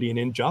inequity and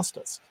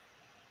injustice?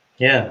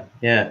 Yeah,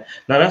 yeah.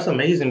 No, that's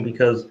amazing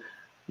because,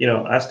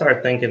 I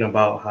start thinking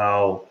about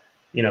how,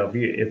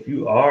 if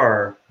you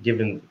are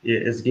given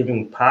it's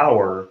giving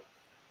power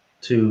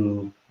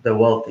to the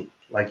wealthy,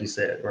 like you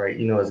said, right?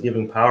 It's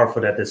giving power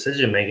for that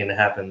decision making to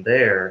happen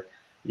there,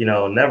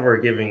 never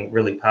giving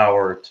really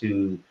power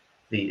to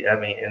I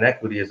mean,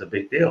 inequity is a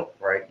big deal,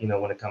 right?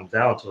 When it comes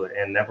down to it,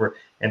 and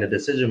the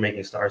decision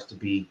making starts to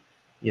be,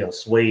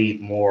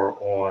 swayed more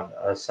on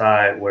a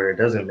side where it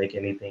doesn't make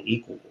anything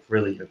equal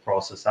really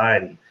across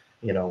society,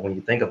 when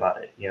you think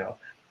about it,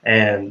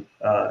 and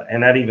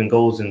that even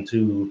goes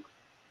into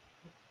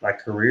like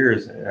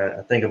careers.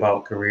 I think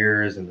about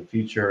careers and the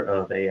future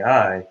of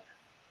AI,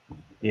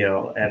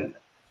 and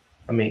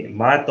I mean,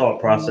 my thought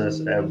process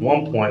at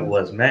one point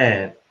was,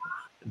 man,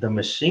 the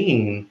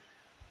machine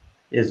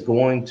is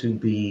going to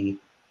be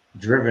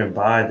driven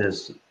by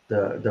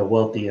the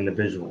wealthy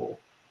individual.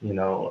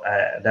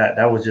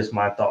 That was just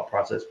my thought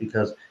process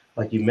because,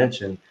 like you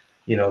mentioned,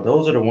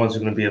 those are the ones who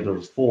are going to be able to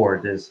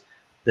afford this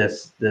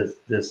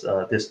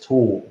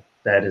tool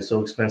that is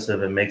so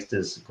expensive and makes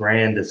this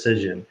grand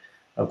decision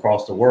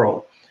across the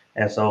world.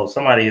 And so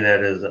somebody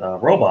that is a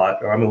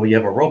robot, or I mean, when you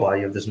have a robot,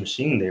 you have this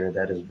machine there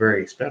that is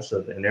very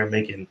expensive, and they're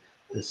making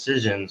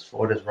decisions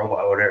for this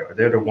robot, or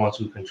they're the ones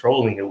who are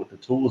controlling it with the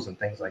tools and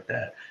things like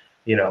that.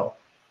 You know,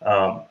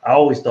 I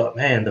always thought,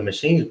 man, the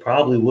machines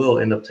probably will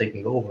end up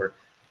taking over.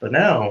 But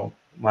now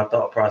my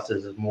thought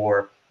process is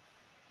more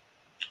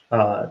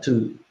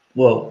to,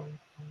 well,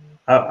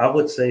 I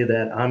would say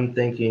that I'm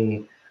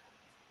thinking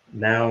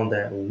now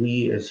that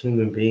we as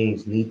human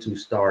beings need to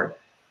start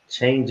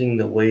changing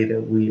the way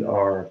that we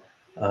are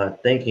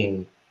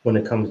thinking when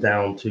it comes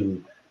down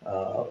to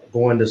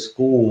going to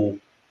school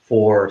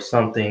for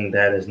something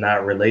that is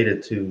not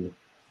related to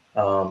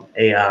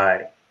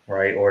AI,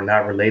 right, or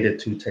not related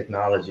to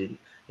technology.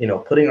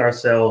 Putting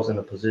ourselves in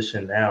a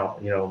position now.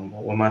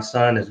 When my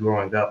son is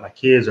growing up, my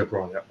kids are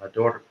growing up, my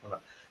daughter growing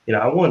up.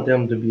 I want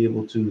them to be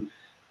able to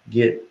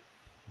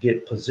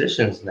get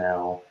positions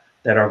now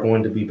that are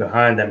going to be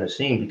behind that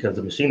machine, because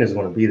the machine is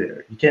going to be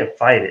there. You can't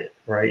fight it,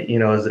 right?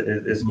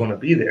 It's Mhm. going to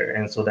be there.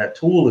 And so that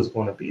tool is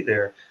going to be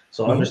there.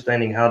 So Mhm.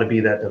 understanding how to be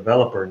that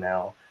developer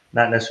now,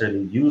 not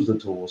necessarily use the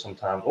tool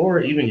sometimes, or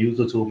even use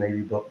the tool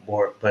maybe,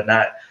 but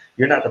not,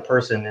 you're not the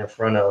person in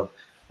front of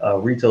a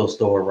retail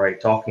store,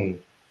 right? Talking,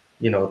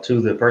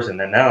 to the person.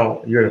 And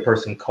now you're the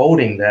person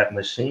coding that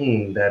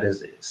machine that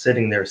is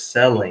sitting there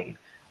selling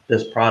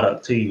this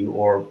product to you,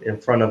 or in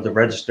front of the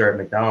register at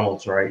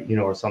McDonald's, right?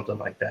 Or something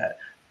like that.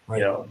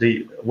 Right.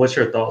 What's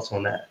your thoughts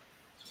on that?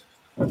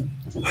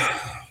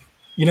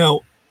 You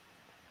know,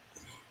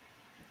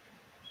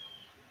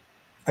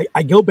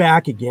 I go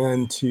back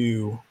again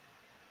to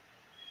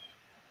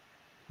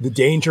the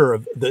danger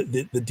of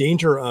the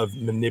danger of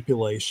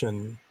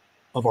manipulation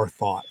of our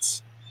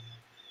thoughts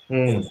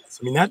in Mm, this.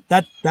 I mean,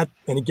 that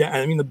and again,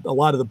 I mean, a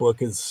lot of the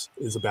book is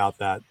about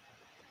that.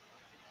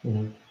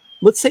 mm,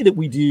 Let's say that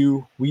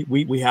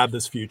we have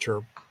this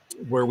future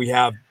where we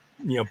have,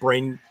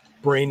 brain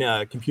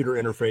computer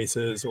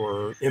interfaces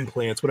or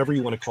implants, whatever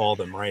you want to call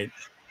them, right?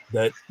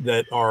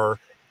 That are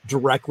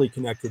directly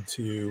connected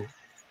to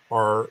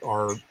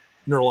our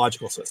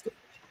neurological system.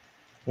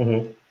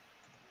 mm,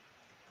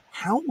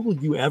 How will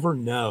you ever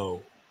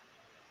know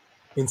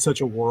in such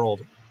a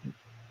world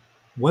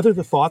whether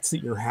the thoughts that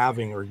you're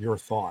having are your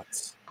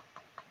thoughts?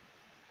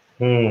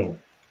 mm,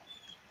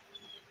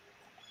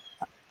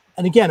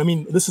 And again, I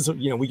mean, this is,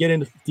 we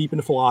get deep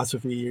into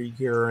philosophy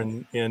here,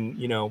 and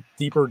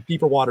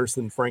deeper waters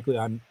than frankly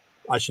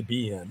I should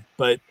be in.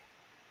 But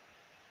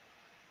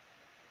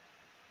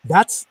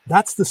that's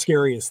the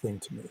scariest thing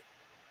to me,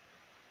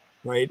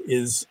 right?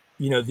 Is,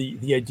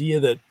 the idea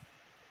that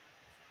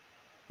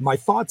my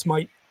thoughts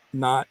might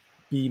not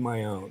be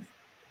my own.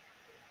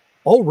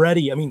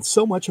 Already, I mean,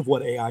 so much of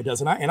what AI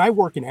does, and I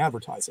work in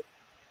advertising,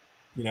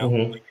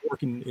 mm, like I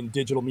work in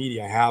digital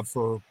media. I have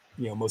for,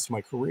 most of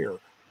my career.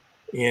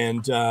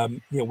 And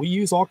we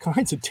use all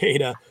kinds of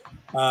data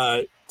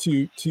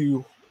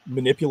to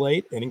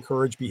manipulate and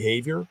encourage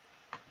behavior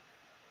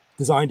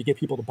designed to get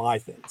people to buy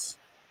things,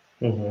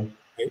 mm.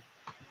 right?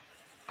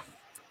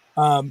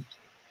 um,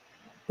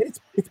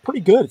 it's pretty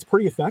good, it's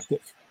pretty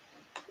effective.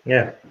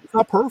 Yeah. It's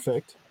not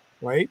perfect,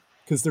 right?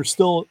 Because there's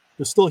still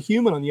a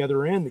human on the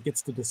other end that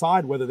gets to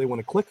decide whether they want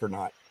to click or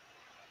not.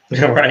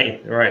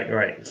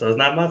 Right. So it's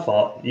not my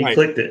fault. You Right.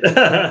 clicked it.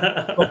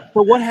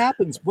 But what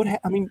happens,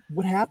 I mean,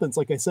 what happens,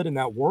 like I said, in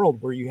that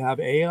world where you have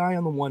AI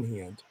on the one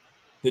hand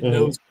that Hmm.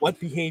 knows what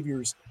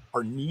behaviors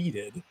are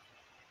needed,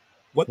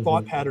 what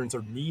thought Hmm. patterns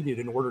are needed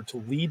in order to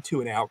lead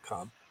to an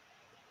outcome.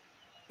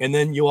 And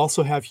then you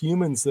also have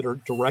humans that are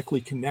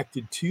directly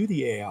connected to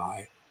the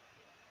AI,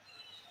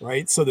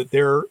 right? So that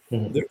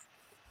Hmm.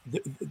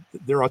 their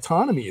their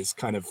autonomy is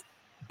kind of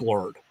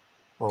blurred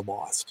or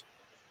lost.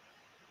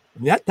 I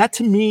mean, that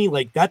to me,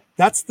 like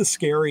that's the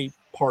scary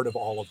part of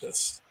all of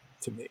this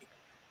to me,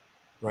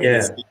 right?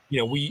 Is,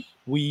 Yeah.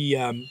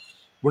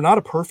 we're not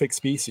a perfect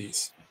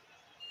species,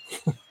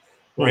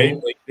 right?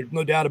 Hmm. Like there's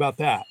no doubt about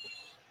that.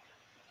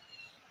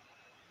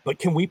 But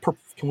can we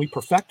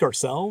perfect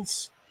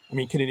ourselves? I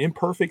mean, can an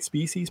imperfect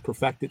species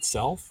perfect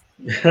itself?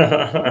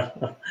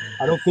 I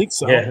don't think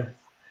so, Yeah.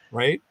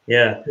 right?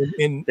 Yeah. And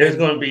and, There's and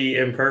going to be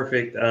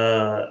imperfect,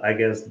 I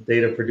guess,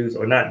 data produced,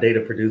 or not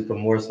data produced, but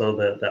more so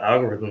the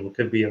algorithm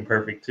could be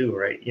imperfect too,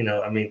 right?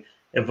 I mean,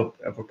 if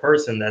a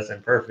person that's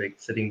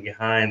imperfect sitting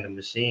behind the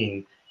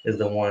machine is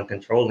the one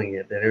controlling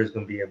it, then there's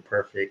going to be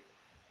imperfect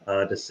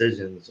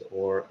decisions,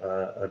 or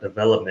a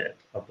development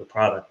of the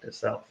product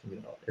itself.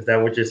 Is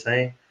that what you're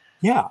saying?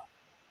 yeah,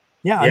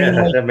 yeah. I mean,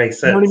 Yeah, like, that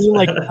makes you know what I sense. mean?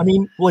 Like, I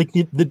mean, like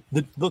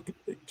the look,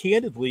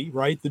 candidly,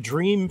 right? The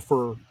dream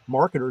for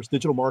marketers,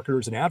 digital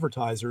marketers, and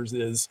advertisers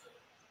is,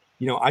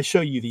 I show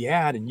you the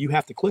ad and you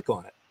have to click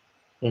on it,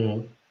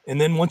 Hmm.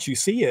 and then once you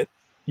see it,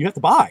 you have to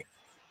buy,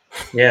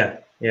 Yeah,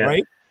 yeah.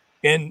 right?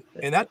 And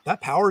that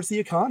powers the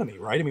economy,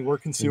 right? I mean, we're a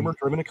Hmm.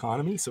 consumer-driven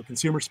economy, so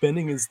consumer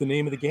spending is the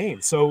name of the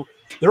game. So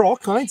there are all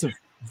kinds of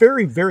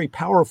very, very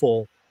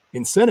powerful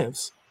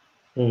incentives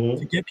to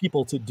Hmm. get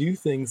people to do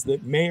things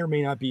that may or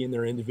may not be in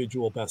their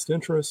individual best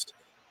interest,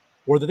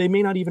 or that they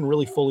may not even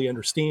really fully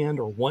understand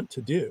or want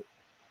to do.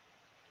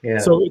 Yeah.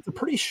 So it's a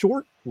pretty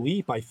short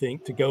leap, I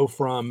think, to go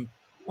from,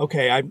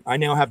 okay, I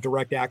now have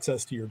direct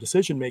access to your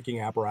decision making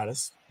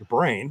apparatus, your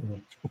brain,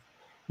 Mhm.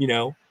 you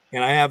know,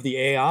 and I have the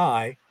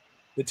AI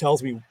that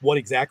tells me what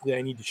exactly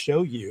I need to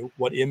show you,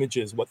 what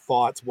images, what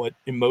thoughts, what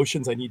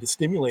emotions I need to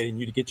stimulate in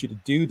you to get you to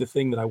do the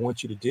thing that I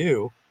want you to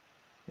do.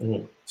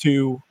 Mhm.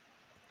 To,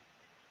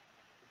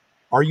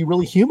 are you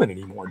really human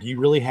anymore? Do you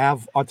really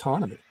have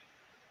autonomy?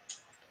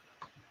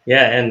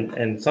 Yeah,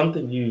 and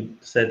something you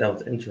said that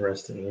was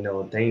interesting,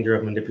 danger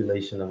of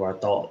manipulation of our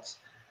thoughts,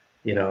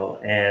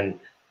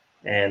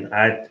 and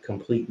I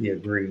completely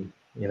agree,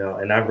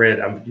 and I've read,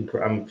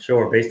 I'm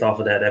sure based off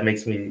of that, that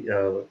makes me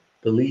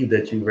believe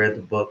that you read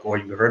the book or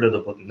you heard of the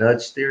book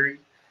Nudge Theory.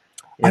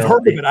 You I've know,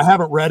 heard of it. it, I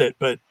haven't read it,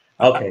 but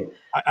I, okay,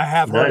 I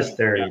have heard of Nudge it. Yeah.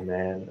 Theory,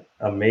 man,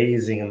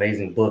 amazing,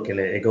 amazing book, and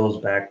it goes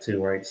back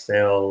to right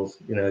sales.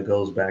 It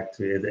goes back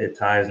to it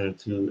ties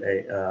into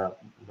a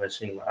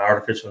machine,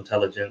 artificial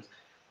intelligence.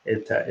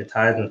 It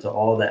ties into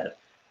all that,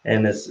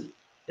 and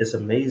it's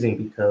amazing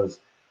because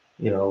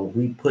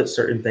we put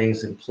certain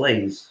things in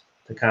place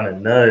to kind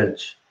of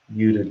nudge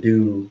you to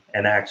do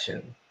an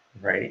action,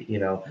 right?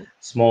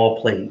 Small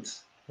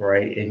plates,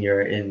 right? In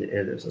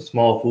it's a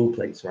small food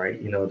plates, right?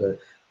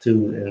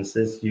 To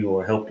insist you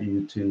or help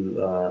you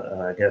to,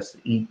 I guess,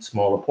 eat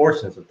smaller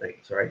portions of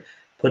things, right?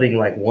 Putting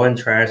like one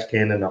trash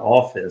can in the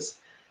office,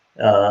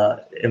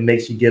 it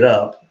makes you get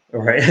up,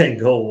 right, and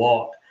go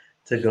walk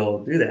to go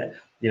do that.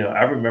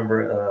 I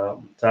remember,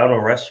 so I own a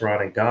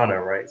restaurant in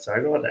Ghana, right? So I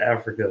go to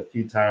Africa a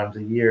few times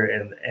a year,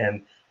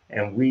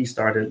 and we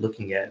started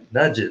looking at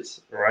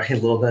nudges, right,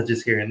 little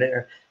nudges here and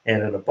there.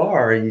 And in a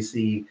bar, you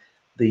see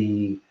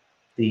the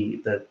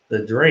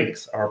the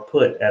drinks are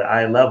put at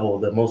eye level.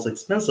 The most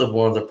expensive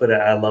ones are put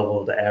at eye level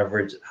of the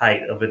average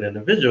height of an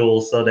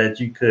individual, so that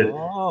you could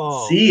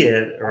Oh, see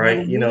it, I never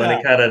right? knew And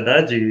it that. kind of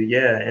nudge you,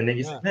 yeah. And then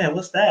you say, Yeah. man,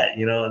 what's that?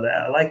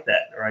 I like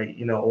that, right?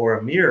 Or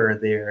a mirror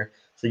there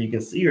so you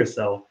can see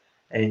yourself,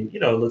 and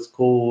it looks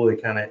cool.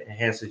 It kind of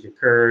enhances your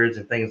courage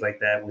and things like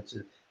that, which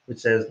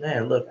says,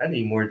 man, look, I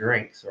need more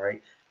drinks,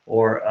 right?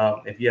 Or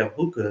if you have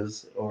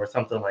hookahs or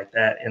something like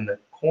that in the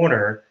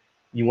corner,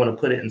 you want to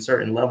put it in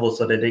certain levels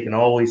so that they can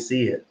always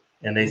see it.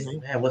 And they say,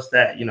 Mhm. man, what's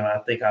that? I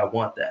think I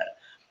want that.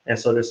 And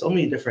so there's so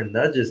many different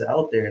nudges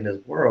out there in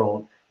this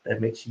world that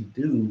makes you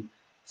do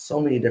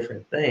so many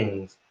different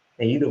things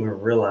and you don't even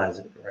realize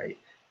it, right?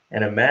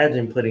 And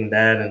imagine putting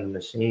that in the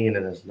machine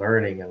and it's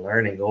learning and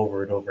learning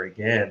over and over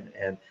again.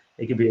 And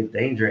it could be a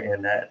danger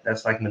in that.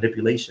 That's like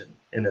manipulation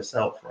in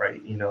itself,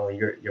 right?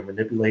 You're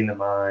manipulating the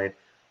mind,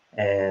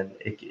 and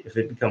if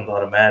it becomes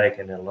automatic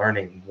and then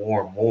learning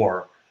more and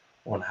more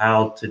on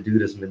how to do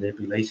this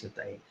manipulation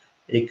thing,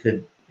 it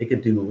could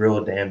do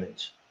real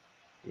damage,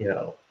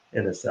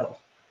 in itself.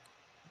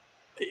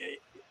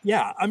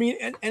 Yeah, I mean,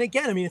 and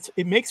again, I mean,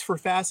 it makes for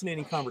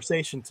fascinating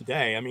conversation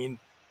today. I mean,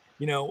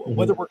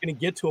 whether Hmm. we're going to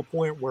get to a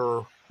point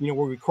where where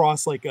we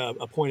cross like a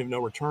point of no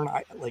return,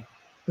 I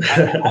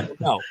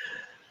don't know.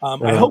 I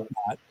Uh, hope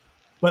not.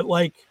 But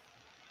like,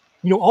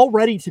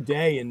 already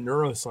today in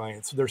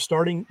neuroscience,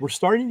 we're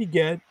starting to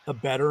get a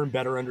better and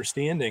better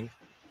understanding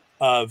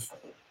of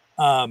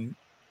um,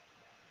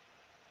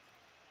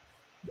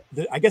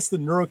 I guess the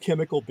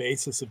neurochemical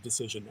basis of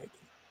decision making,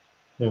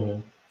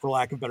 mhm, for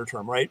lack of a better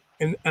term, right?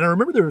 And I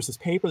remember there was this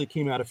paper that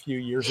came out a few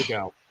years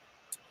ago.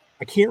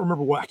 I can't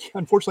remember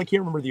unfortunately, I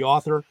can't remember the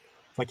author,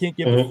 so I can't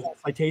give the mhm, full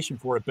citation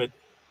for it. But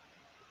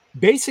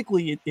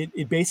basically,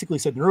 it basically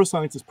said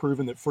neuroscience has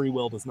proven that free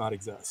will does not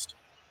exist.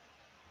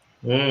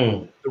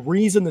 mm, The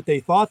reason that they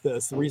thought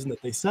this, the reason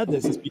that they said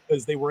this, is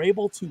because they were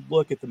able to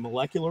look at the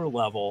molecular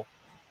level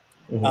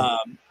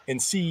mhm.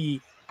 and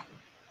see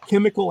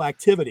chemical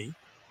activity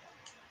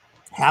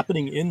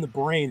happening in the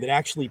brain that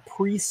actually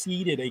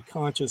preceded a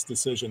conscious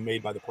decision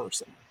made by the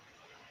person.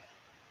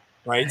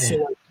 Right. So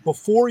Man, like,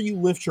 before you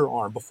lift your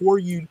arm, before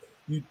you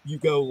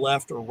go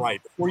left or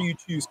right, before you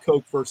choose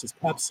Coke versus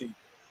Pepsi,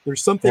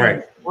 there's something in right.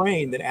 your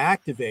brain that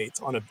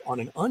activates on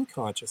an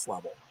unconscious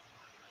level,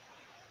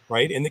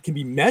 right? And that can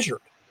be measured.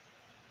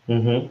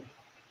 Hmm.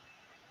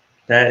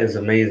 That is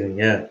amazing.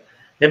 Yeah,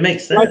 it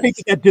makes Do I think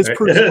sense, that right?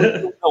 disproves free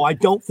will? No, I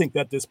don't think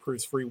that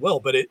disproves free will,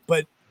 but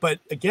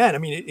again, I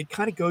mean, it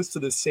kind of goes to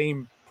the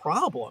same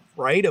problem,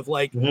 right? Of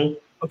like, Hmm.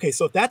 okay,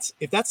 so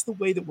if that's the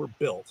way that we're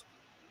built,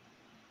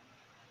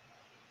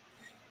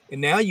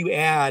 and now you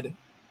add,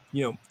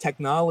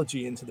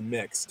 technology into the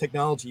mix,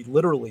 technology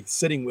literally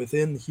sitting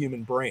within the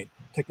human brain,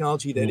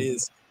 technology that Hmm.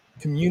 is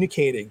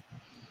communicating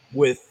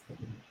with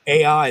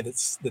AI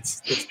that's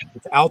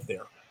out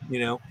there, you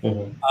know.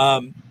 Hmm.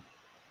 Um,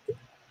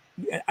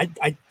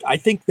 I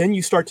think then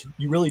you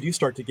really do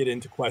start to get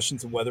into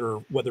questions of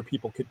whether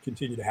people could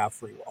continue to have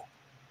free will.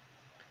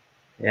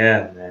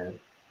 Yeah, man.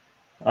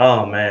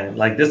 Oh man,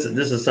 like this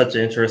is such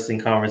an interesting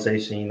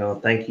conversation.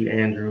 Thank you,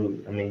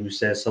 Andrew. I mean, you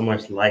shed so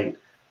much light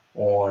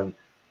on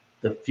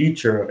the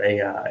future of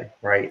AI,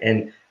 right?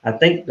 And I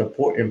think the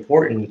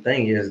important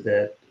thing is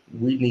that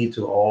we need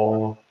to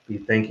all be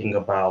thinking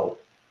about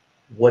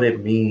what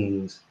it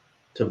means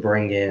to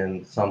bring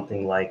in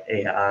something like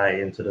AI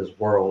into this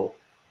world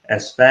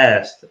as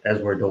fast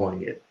as we're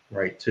doing it,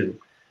 right? Too,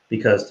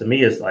 because to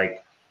me, it's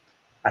like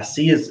I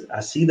see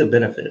the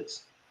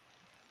benefits.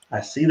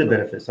 I see the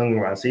benefits. Don't get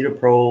me wrong, I see the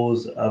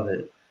pros of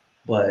it,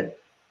 but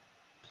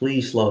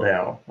please slow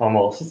down.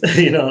 Almost,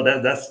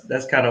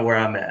 that's kind of where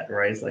I'm at,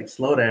 right? It's like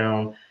slow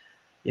down.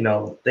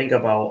 Think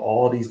about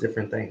all these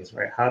different things,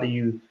 right? How do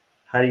you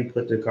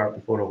put the cart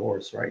before the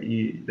horse,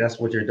 right? That's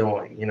what you're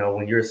doing.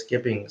 When you're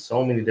skipping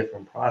so many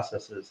different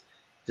processes,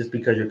 just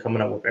because you're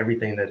coming up with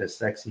everything that is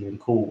sexy and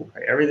cool.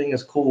 Right? Everything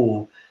is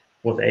cool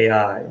with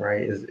AI,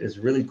 right? It's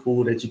really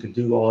cool that you can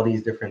do all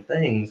these different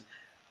things,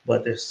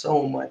 but there's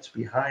so much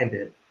behind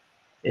it.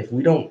 If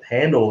we don't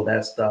handle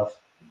that stuff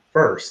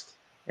first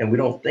and we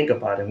don't think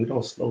about it and we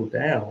don't slow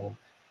down,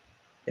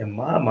 in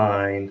my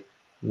mind,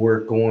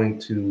 we're going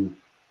to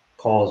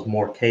cause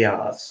more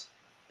chaos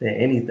than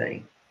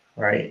anything,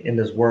 right, in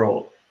this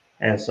world.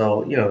 And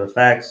so, the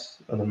facts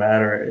of the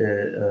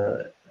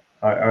matter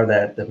are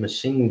that the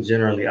machines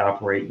generally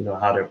operate,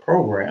 how they're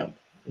programmed,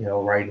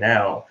 right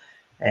now.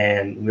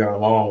 And we are a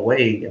long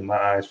way, in my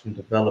eyes, from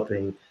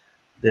developing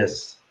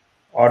this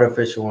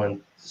artificial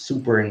and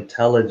super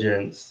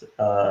intelligence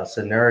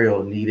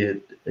scenario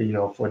needed,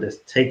 for this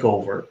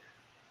takeover.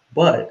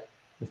 But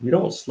if we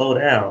don't slow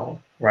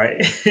down, right,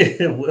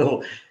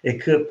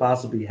 it could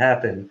possibly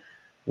happen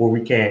where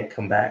we can't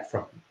come back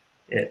from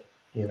it,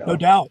 No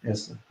doubt. And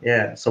so,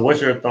 yeah. So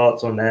what's your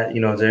thoughts on that?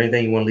 Is there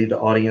anything you want to leave the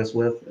audience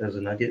with as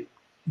a nugget?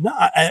 No,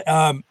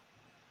 I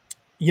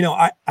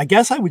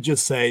guess I would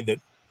just say that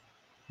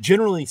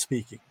generally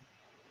speaking,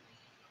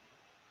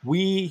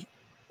 we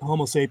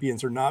Homo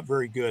sapiens are not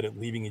very good at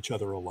leaving each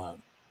other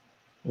alone.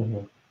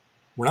 Mm-hmm.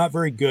 We're not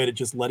very good at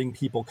just letting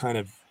people kind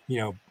of,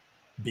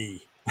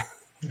 be.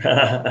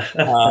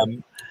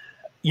 And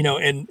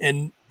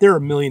there are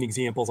a million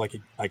examples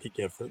I could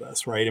give for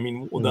this, right? I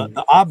mean,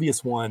 the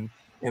obvious one,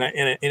 and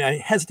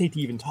I hesitate to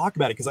even talk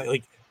about it because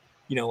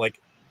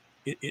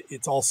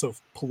it's also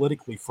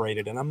politically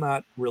freighted, and I'm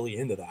not really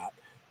into that.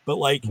 But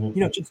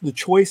just the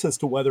choice as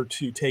to whether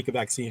to take a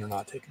vaccine or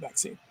not take a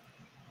vaccine.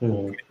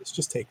 Okay, let's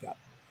just take that,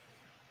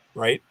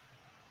 right?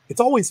 It's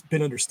always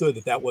been understood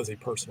that was a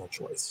personal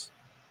choice.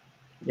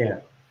 Yeah.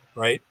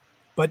 Right.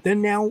 But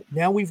then now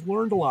we've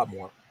learned a lot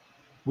more.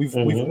 We've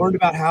learned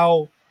about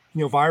how,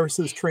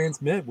 viruses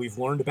transmit. We've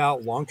learned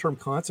about long-term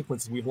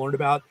consequences. We've learned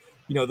about,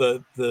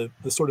 the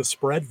sort of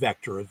spread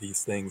vector of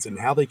these things and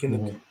how they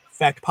can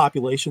affect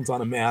populations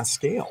on a mass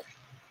scale.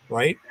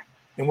 Right.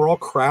 And we're all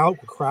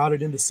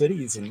crowded into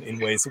cities in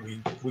ways that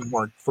we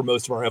weren't for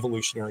most of our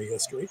evolutionary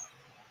history.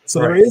 So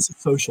There is a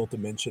social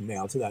dimension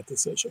now to that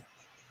decision.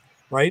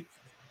 Right.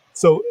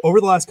 So over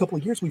the last couple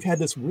of years, we've had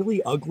this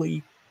really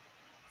ugly,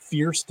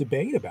 fierce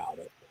debate about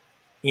it.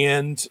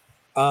 And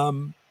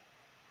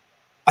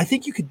I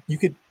think you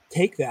could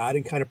take that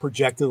and kind of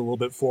project it a little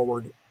bit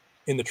forward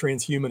in the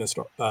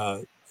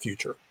transhumanist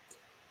future.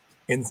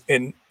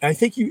 And I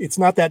think it's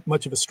not that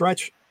much of a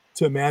stretch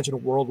to imagine a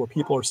world where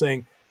people are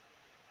saying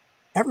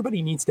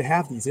everybody needs to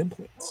have these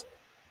implants.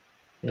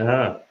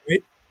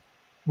 Right?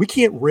 We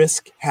can't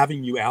risk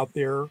having you out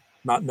there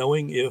not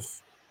knowing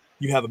if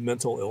you have a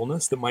mental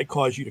illness that might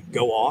cause you to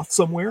go off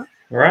somewhere.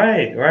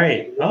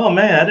 Right. Oh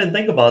man, I didn't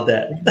think about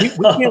that.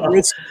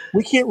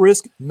 we can't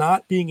risk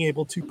not being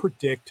able to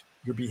predict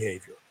your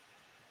behavior,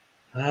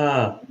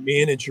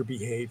 manage your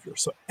behavior.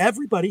 So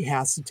everybody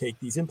has to take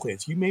these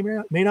implants. You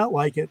may not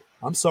like it.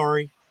 I'm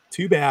sorry.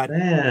 Too bad.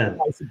 Man.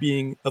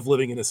 Of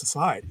living in a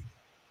society.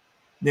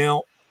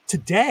 Now,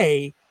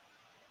 today,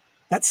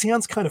 that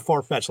sounds kind of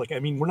far-fetched.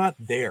 We're not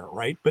there,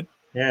 right? But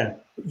yeah,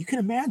 you can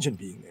imagine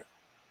being there.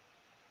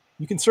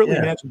 You can certainly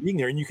imagine being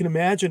there, and you can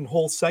imagine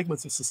whole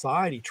segments of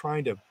society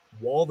trying to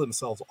wall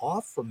themselves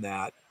off from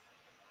that,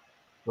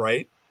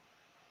 right?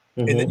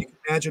 And then you can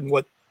imagine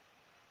what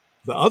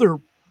the other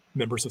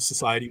members of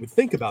society would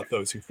think about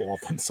those who wall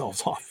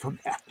themselves off from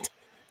that,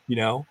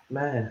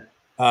 Man.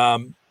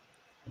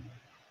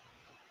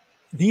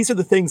 These are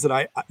the things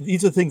that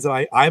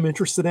I'm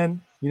interested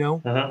in,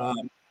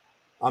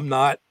 I'm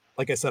not,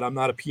 like I said, I'm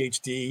not a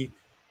PhD,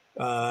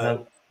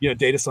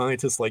 data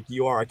scientist like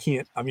you are. I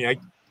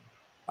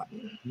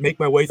make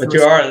my way through. But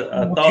you are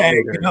a thought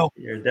leader.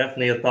 You're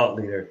definitely a thought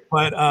leader.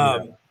 But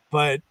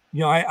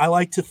I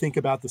like to think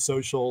about the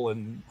social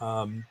and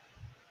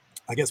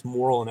I guess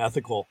moral and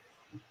ethical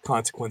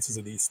consequences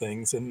of these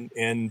things, and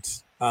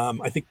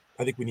I think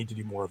we need to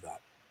do more of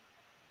that.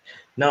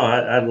 No,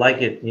 I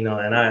like it,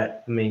 and I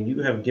mean,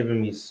 you have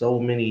given so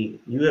many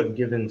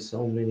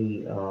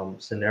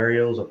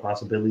scenarios or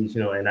possibilities,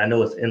 and I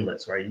know it's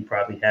endless, right? You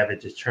probably have it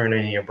just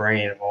churning in your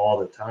brain all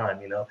the time,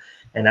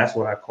 and that's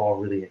what I call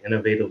really an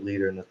innovative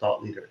leader and a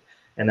thought leader.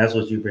 And that's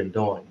what you've been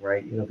doing,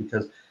 right?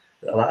 Because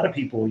a lot of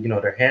people,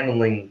 they're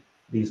handling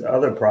these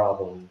other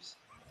problems,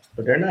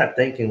 but they're not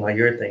thinking like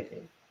you're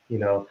thinking,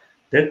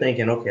 they're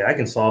thinking, okay, I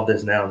can solve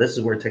this now. This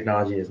is where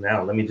technology is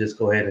now. Let me just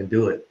go ahead and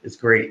do it. It's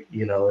great.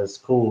 It's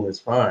cool.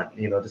 It's fun.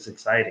 It's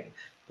exciting.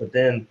 But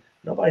then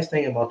nobody's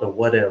thinking about the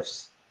what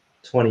ifs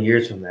 20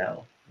 years from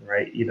now,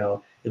 right?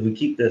 If we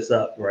keep this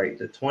up, right,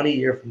 the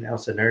 20-year from now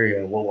scenario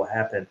and what will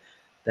happen,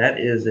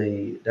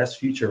 that's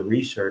future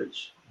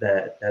research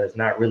that is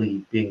not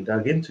really being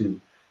dug into,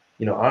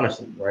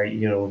 honestly, right?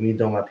 With me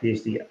doing my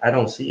PhD, I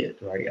don't see it,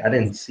 right? I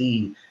didn't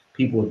see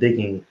people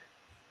digging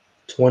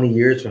 20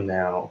 years from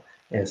now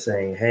and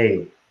saying,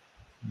 hey,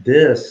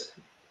 this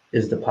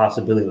is the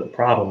possibility of the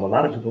problem. A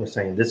lot of people are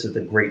saying this is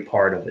the great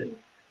part of it,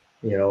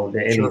 than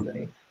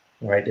anything,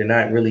 right? They're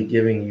not really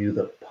giving you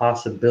the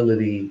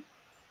possibility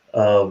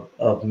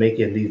of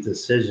making these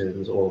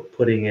decisions or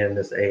putting in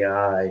this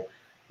AI,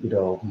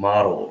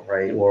 model,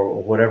 right,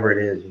 or whatever it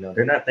is.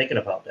 They're not thinking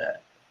about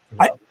that. You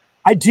I know?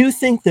 I do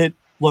think that.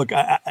 Look,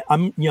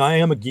 I'm I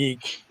am a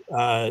geek.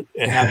 And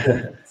have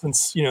been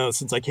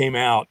since I came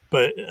out,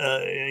 but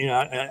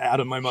out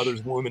of my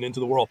mother's womb and into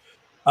the world.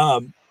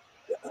 Um,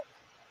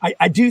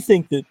 I do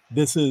think that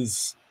this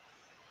is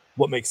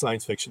what makes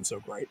science fiction so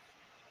great.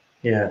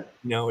 Yeah.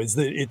 Is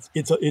that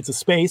it's a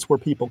space where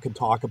people can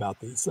talk about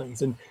these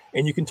things, and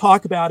you can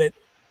talk about it.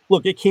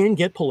 Look, it can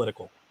get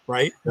political,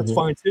 right? That's Hmm.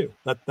 fine too.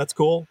 That's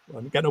cool.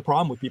 I've got no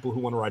problem with people who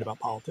want to write about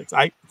politics.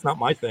 It's not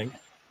my thing,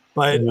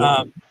 but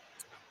Hmm.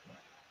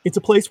 it's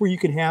a place where you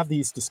can have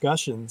these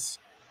discussions,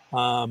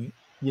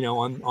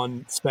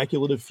 on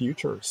speculative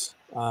futures,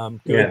 good,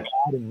 Yeah.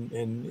 bad,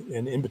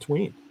 and in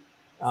between.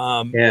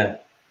 Um, Yeah.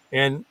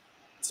 and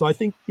so I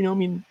think,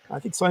 I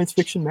think science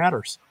fiction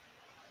matters.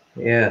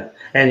 Yeah,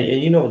 and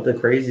the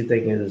crazy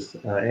thing is,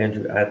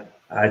 Andrew,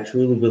 I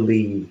truly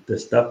believe the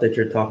stuff that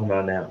you're talking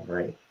about now,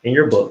 right, in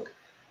your book,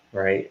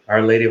 right,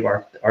 Our Lady of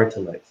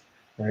Artilect,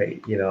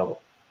 right,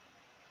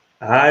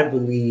 I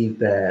believe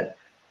that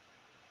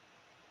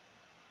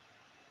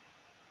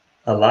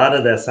a lot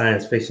of that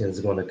science fiction is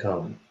going to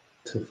come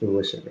to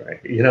fruition, right?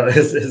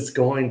 It's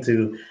going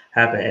to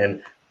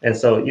happen, and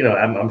so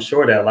I'm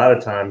sure that a lot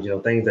of times,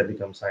 things that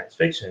become science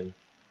fiction,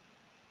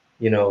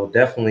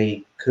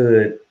 definitely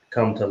could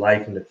come to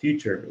life in the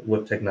future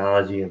with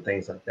technology and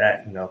things like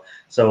that,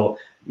 So,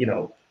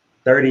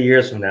 30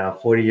 years from now,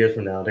 40 years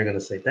from now, they're going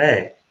to say,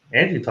 dang,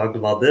 Andrew talked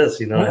about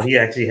this, and he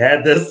actually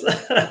had this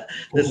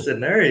this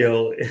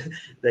scenario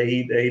that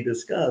he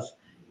discussed,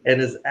 and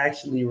it's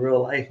actually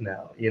real life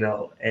now,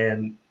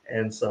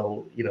 and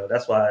so,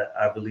 that's why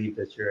I believe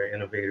that you're an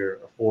innovator,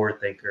 a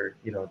forward thinker,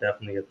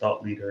 definitely a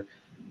thought leader,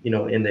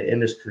 in the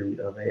industry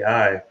of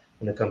AI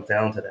when it comes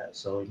down to that.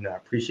 So, I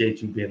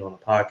appreciate you being on the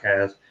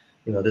podcast.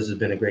 This has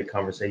been a great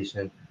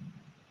conversation.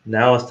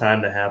 Now it's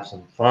time to have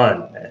some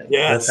fun, man. Let's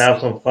Yes, have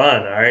some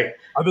fun. All right.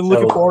 I've been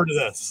looking So, forward to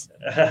this.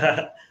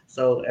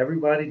 so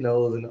everybody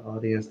knows in the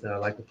audience that I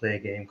like to play a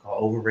game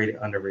called Overrated,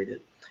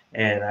 Underrated.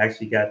 And I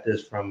actually got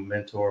this from a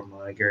mentor of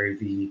mine, Gary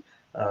Vee,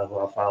 who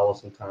I follow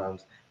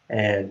sometimes.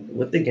 And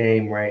with the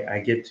game, right, I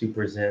get to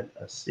present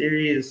a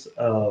series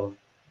of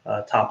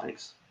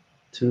topics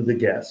to the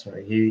guest,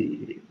 right?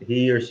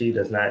 He or she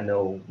does not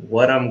know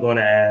what I'm going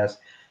to ask,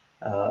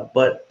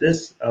 but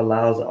this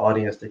allows the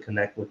audience to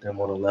connect with them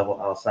on a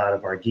level outside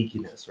of our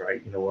geekiness,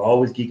 right? We're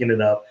always geeking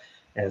it up.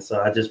 And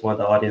so I just want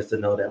the audience to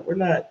know that we're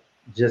not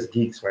just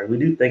geeks, right? We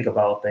do think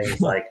about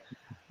things like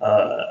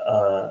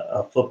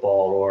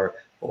football or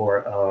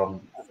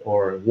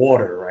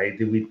water, right?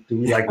 Do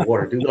we like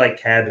water? Do we like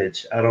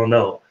cabbage? I don't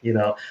know,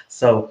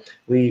 So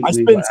we I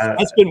we spend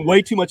I spend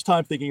way too much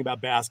time thinking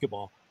about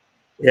basketball.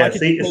 If I yeah. could,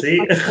 See, if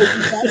see. I could take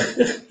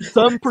that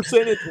some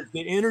percentage of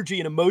the energy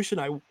and emotion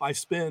I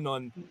spend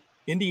on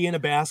Indiana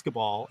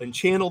basketball and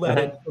channel that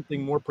into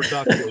something more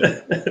productive,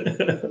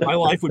 my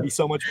life would be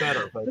so much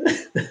better. But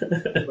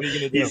what are you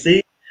going to You do?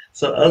 see,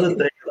 so other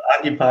things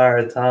occupy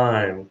our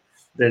time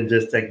than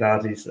just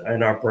technology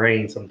and our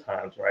brain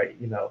sometimes, right?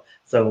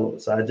 So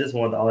I just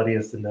want the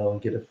audience to know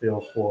and get a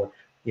feel for,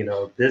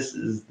 this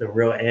is the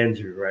real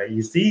Andrew, right?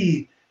 You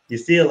see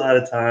a lot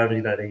of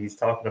times, that he's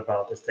talking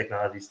about this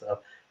technology stuff.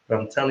 But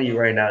I'm telling you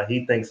right now,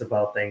 he thinks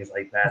about things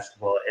like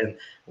basketball and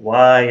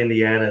why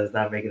Indiana is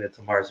not making it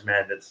to March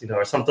Madness,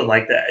 or something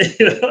like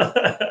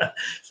that.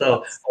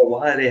 So, Yes. or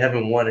why they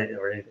haven't won it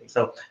or anything.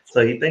 So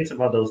he thinks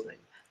about those things.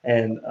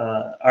 And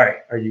all right,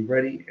 are you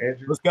ready,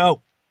 Andrew? Let's go.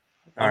 All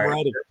I'm right,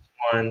 ready. this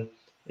one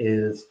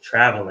is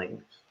traveling.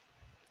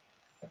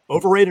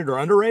 Overrated or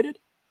underrated?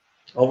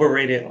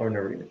 Overrated or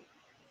underrated?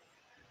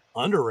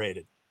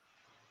 Underrated.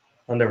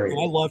 And I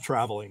Underrated. love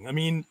traveling. I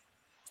mean,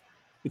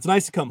 it's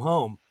nice to come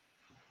home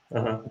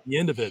Uh-huh. at the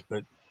end of it,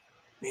 but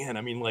man,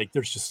 I mean, like,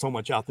 there's just so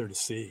much out there to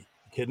see.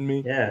 You kidding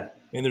me? Yeah.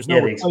 And there's no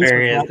Yeah, the replacement for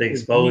experience, the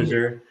actually being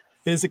there exposure.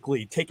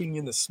 physically, taking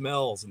in the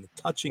smells and the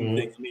touching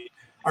things. Hmm. I mean,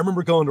 I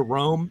remember going to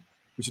Rome,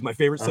 which is my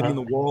favorite city in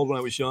Uh-huh. the world when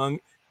I was young,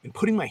 and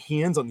putting my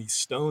hands on these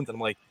stones, and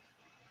I'm like,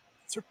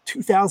 these are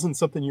 2,000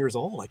 something years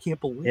old. I can't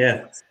believe Yeah.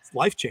 this. It's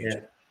life Yeah.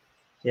 changing.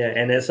 Yeah.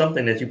 And it's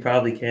something that you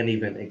probably can't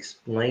even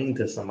explain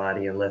to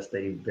somebody unless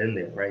they've been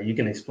there, right? You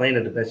can explain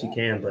it the best you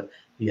can, but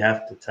you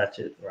have to touch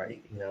it,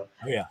 right? Oh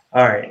yeah,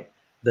 All right.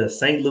 The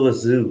St. Louis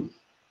Zoo.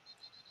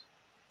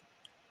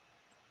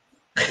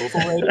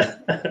 overrated.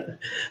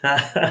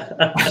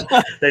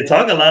 They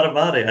talk a lot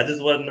about it. I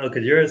just want to know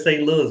because you're in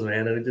St. Louis,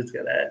 man, and I just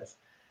got to ask.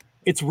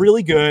 It's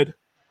really good.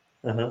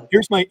 Uh-huh.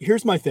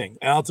 Here's my thing,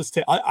 and I'll just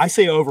I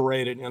say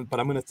overrated, but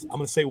I'm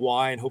gonna say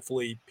why, and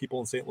hopefully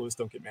people in St. Louis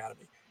don't get mad at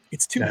me.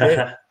 It's too big.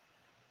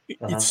 It's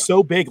Uh-huh.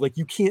 so big, like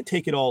you can't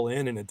take it all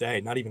in a day,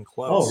 not even Oh,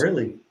 close.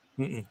 really?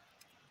 Mm-mm.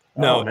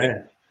 Oh, No, and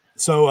man.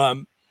 so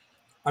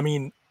I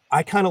mean,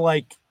 I kind of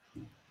like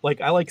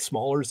I like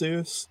smaller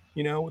zoos,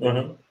 that you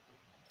Uh-huh.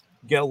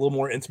 get a little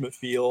more intimate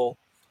feel.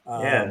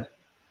 Yeah. Um,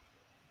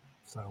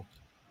 so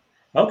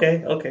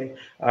Okay. Okay.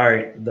 All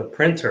right. The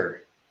printer.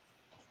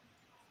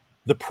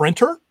 the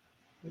printer,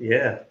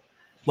 Yeah.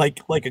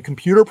 Like a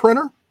computer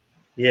printer?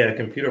 Yeah, a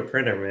computer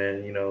printer,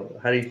 man.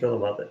 How do you feel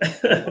about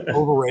that?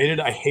 Overrated.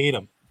 I hate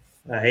them.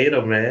 I hate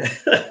them, man.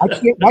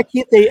 Why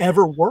can't they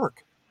ever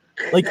work?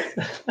 Like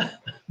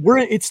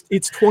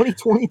it's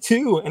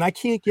 2022 and I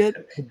can't get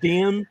the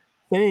damn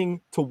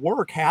thing to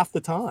work half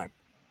the time.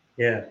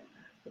 Yeah.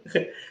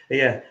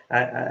 Yeah.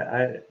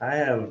 I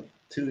have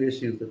two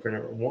issues with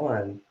printer.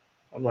 One,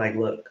 I'm like,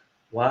 look,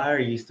 why are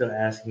you still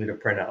asking me to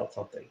print out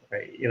something?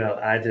 Right.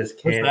 I just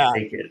What's can't that?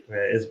 take it.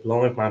 Right? It's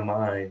blowing my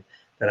mind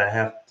that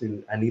I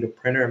need a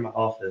printer in my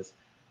office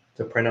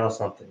to print out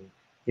something.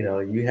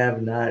 You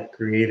have not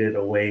created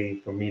a way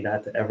for me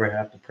not to ever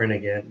have to print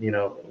again.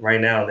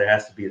 Right now there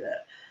has to be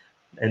that.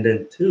 And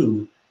then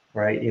two,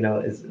 right,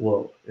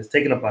 it's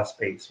taking up my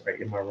space, right,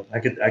 in my room. I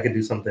could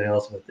do something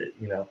else with it,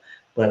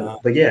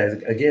 but yeah,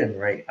 again,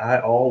 right, I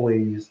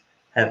always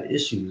have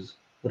issues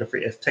with a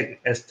free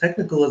as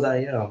technical as I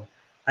am.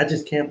 I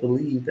just can't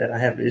believe that I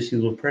have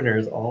issues with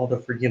printers all the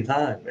freaking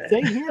time, man.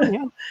 Same here,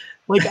 man.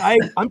 Like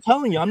I'm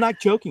telling you, I'm not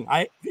joking.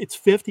 It's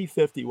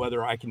 50-50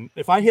 whether I can,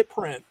 if I hit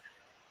print,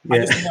 I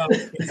Yeah. just know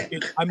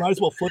I might as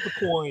well flip a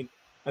coin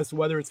as to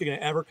whether it's going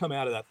to ever come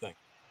out of that thing.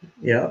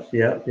 Yep.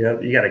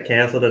 You got to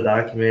cancel the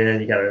document.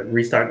 You got to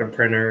restart the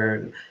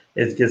printer.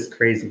 It gets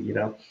crazy.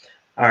 All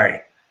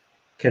right,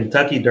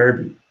 Kentucky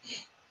Derby.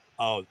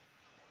 Oh,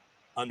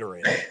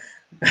 underrated.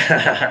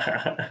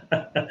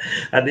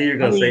 I knew you were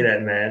gonna say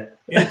that, man.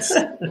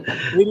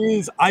 It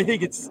is. I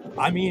think it's.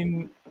 I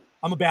mean,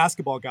 I'm a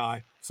basketball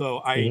guy,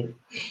 so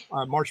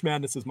March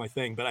Madness is my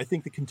thing. But I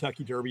think the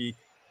Kentucky Derby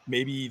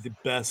may be the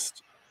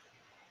best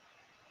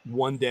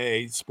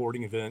one-day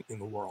sporting event in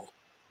the world.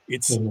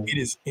 It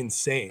is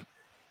insane.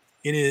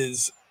 It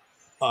is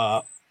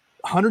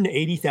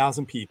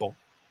 180,000 people,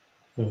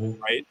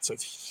 right? So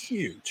it's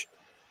huge,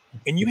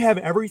 and you have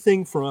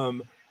everything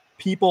from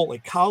people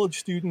like college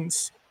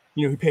students,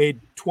 who paid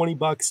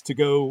 $20 to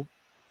go,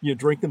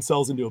 drink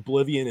themselves into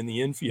oblivion in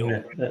the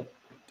infield,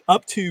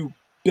 up to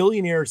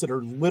billionaires that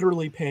are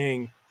literally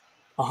paying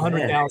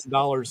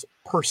 $100,000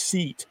 per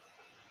seat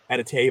at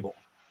a table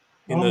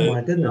in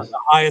my goodness. the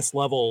highest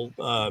level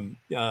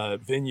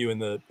venue at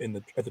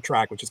the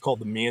track, which is called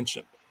the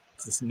Mansion.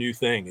 It's this new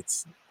thing.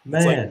 It's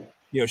like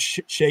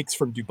sheikhs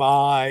from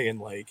Dubai and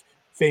like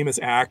famous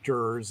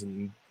actors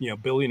and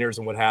billionaires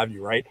and what have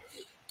you, right?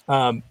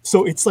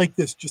 So it's like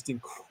this just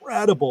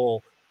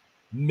incredible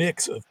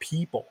mix of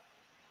people,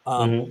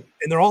 and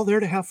they're all there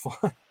to have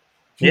fun.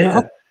 You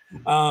know?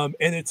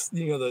 And it's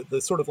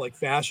the sort of like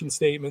fashion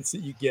statements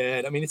that you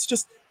get. I mean, it's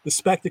just the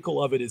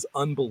spectacle of it is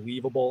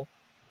unbelievable.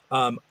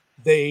 I'm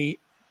sitting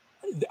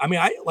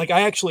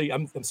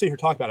here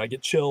talking about it. I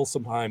get chills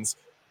sometimes.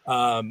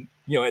 At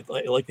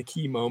like the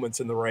key moments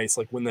in the race,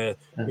 like when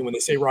when they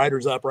say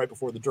riders up right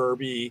before the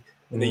Derby,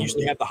 and they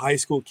usually have the high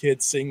school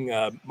kids sing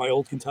 "My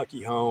Old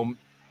Kentucky Home."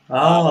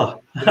 And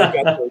they've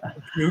got the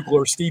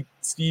bugler Steve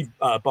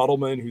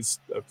Buttleman, who's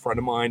a friend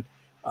of mine,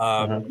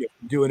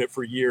 doing it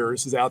for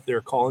years, is out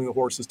there calling the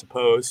horses to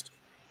post.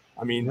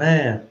 I mean,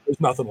 man, there's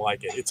nothing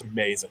like it. It's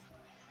amazing.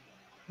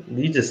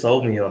 You just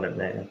sold me on it,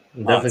 man.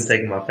 I'm definitely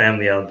taking my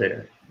family out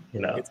there.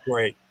 It's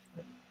great.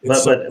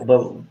 But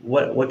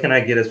what can I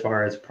get as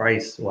far as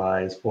price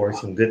wise for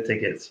some good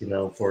tickets?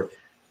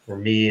 For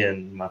me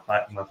and my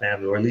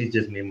family, or at least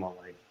just me and my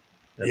wife.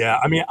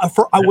 I mean,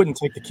 I wouldn't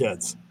take the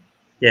kids.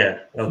 Yeah.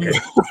 Okay.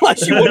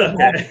 Unless you want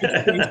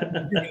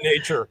to human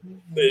nature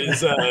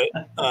is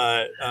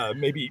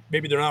maybe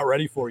they're not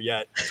ready for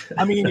yet.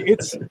 I mean,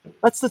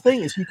 that's the thing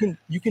is you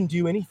can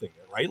do anything,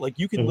 right? Like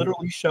you can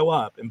literally show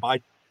up and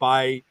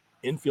buy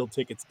infield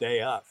tickets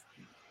day of,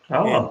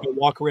 and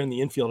walk around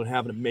the infield and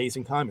have an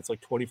amazing time. It's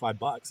like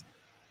 $25.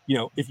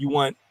 If you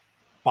want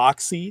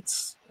box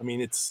seats, I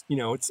mean, it's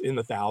it's in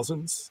the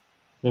thousands.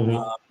 You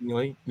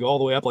go all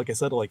the way up, like I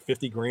said, to like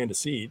 $50,000 a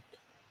seat.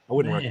 I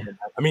wouldn't recommend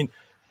that. I mean,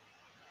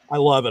 I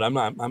love it. I'm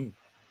not going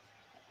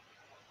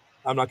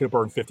to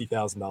burn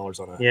 $50,000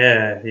 on a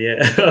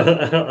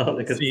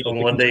like a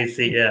one day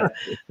seat. Yeah.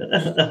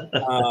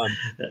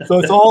 So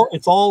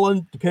it's all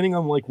on depending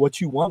on like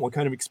what you want, what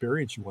kind of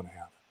experience you want to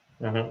have.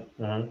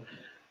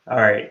 All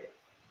right,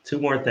 2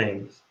 more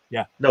things.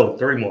 Yeah. No,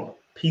 3 more.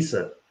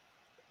 Pizza.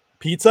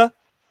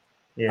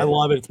 Yeah. I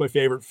love it. It's my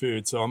favorite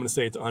food, so I'm going to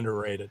say it's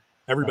underrated.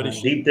 Everybody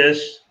deep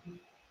dish.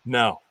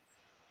 No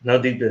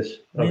deep dish.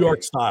 New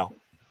York style.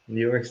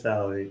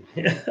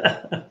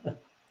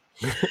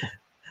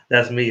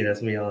 That's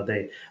me all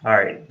day. All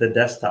right, the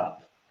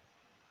desktop,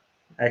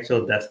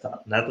 actual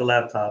desktop, not the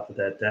laptop, but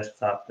that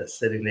desktop that's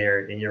sitting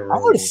there in your room.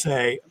 I'm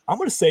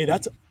gonna say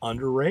that's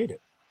underrated.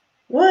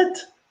 What?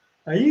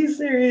 Are you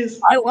serious?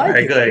 I like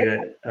it. Go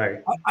ahead. All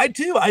right. I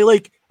do. I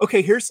like.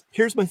 Okay, here's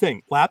my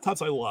thing.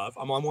 Laptops I love.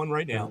 I'm on one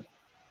right now.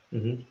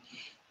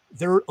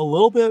 They're a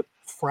little bit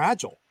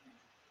fragile.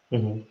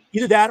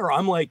 Either that or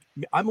I'm a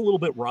little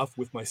bit rough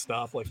with my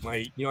stuff. Like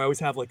I always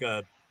have like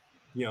a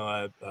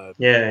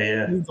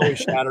it's always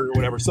shattered or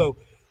whatever. So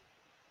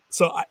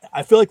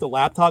I feel like the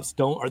laptops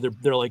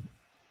they're like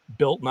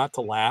built not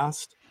to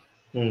last.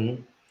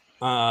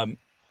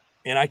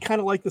 And I kind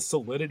of like the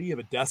solidity of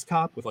a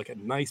desktop with like a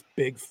nice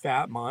big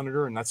fat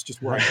monitor, and that's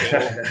just where I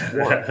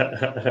go work.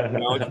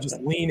 I can just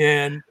lean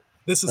in.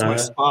 This is my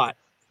spot.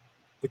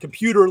 The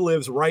computer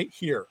lives right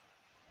here.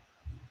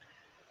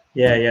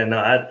 Yeah. No,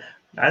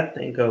 I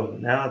think of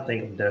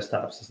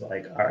desktops as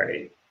like, all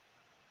right,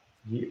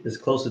 it's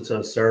closer to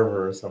a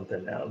server or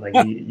something now. Like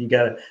you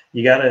gotta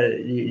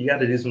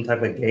do some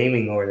type of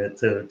gaming order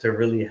to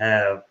really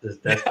have this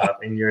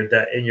desktop in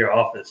your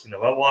office. If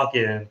I walk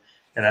in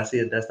and I see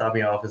a desktop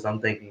in your office,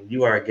 I'm thinking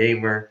you are a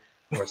gamer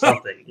or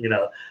something.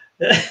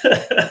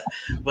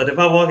 But if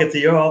I walk into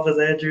your office,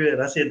 Andrew,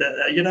 and I see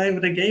that you're not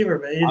even a gamer,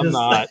 man. You're I'm just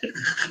not.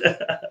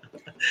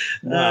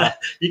 No.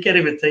 You can't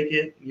even take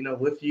it,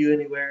 with you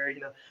anywhere.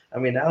 I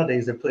mean,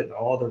 nowadays they're putting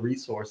all the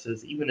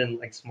resources, even in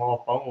like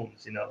small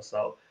phones.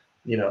 So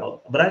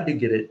but I do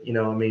get it.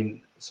 I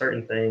mean,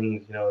 certain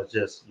things, it's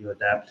just you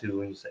adapt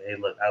to and you say, hey,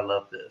 look, I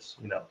love this.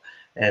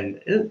 And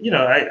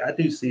I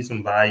do see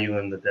some value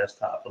in the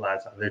desktop. A lot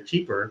of times they're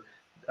cheaper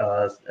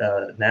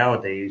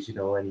nowadays,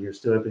 and you're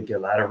still able to get a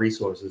lot of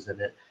resources in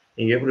it,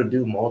 and you're able to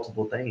do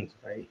multiple things,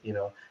 right?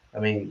 I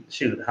mean,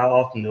 shoot, how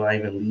often do I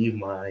even leave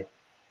my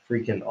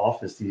freaking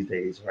office these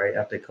days, right?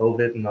 After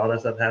COVID and all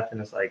that stuff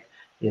happened, it's like,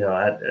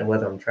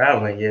 whether I'm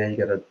traveling, yeah, you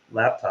got a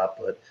laptop,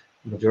 but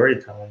majority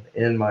of the time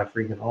in my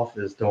freaking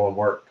office doing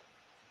work.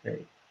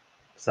 Okay.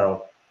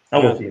 So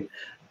I'm with you.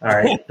 All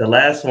right. The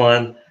last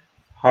one,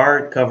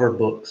 hardcover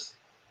books.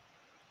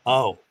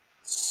 Oh,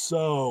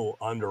 so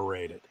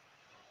underrated.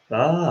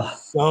 Ah.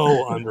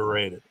 So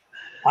underrated.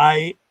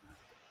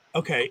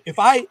 If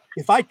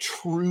I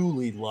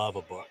truly love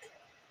a book,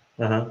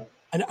 Uh-huh.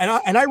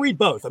 and I read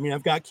both. I mean,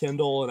 I've got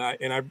Kindle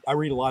and I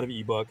read a lot of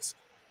ebooks,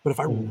 but if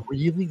I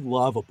really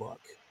love a book,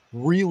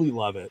 really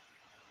love it,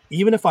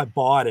 even if I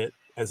bought it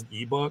as an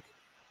ebook,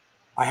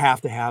 I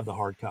have to have the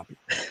hard copy.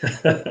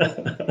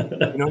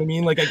 You know what I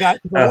mean? Like I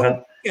want to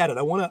look at it.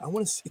 I want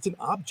to, it's an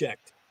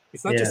object.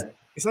 It's not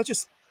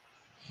just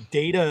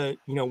data,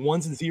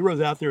 ones and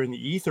zeros out there in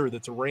the ether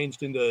that's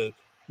arranged into,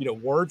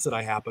 words that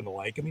I happen to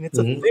like. I mean, it's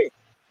a thing.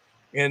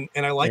 And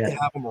I like to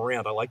have them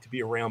around. I like to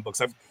be around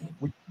books.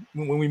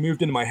 When we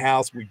moved into my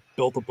house, we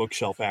built a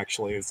bookshelf.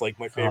 Actually, it's like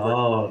my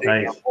favorite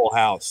thing in the whole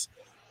house.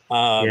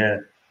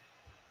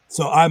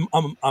 So I'm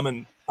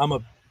a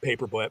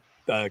paper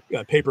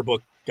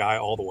book guy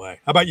all the way.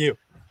 How about you?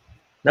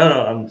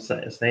 No, I'm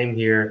same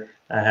here.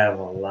 I have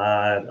a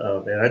lot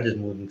of, and I just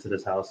moved into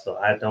this house, so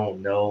I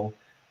don't know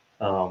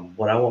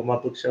what I want my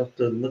bookshelf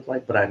to look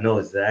like, but I know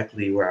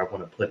exactly where I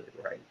want to put it,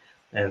 right?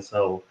 And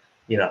so,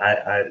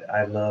 I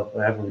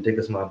have a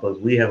ridiculous amount of books.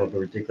 We have a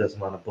ridiculous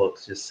amount of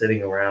books just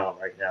sitting around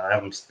right now. I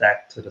have them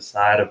stacked to the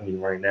side of me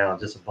right now,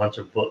 just a bunch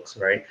of books,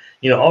 right?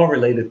 All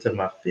related to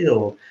my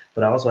field,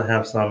 but I also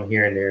have some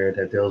here and there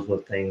that deals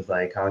with things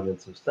like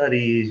cognitive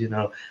studies,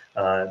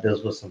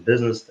 deals with some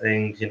business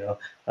things,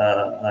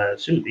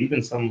 shoot,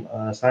 even some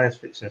science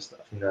fiction stuff,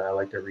 I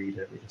like to read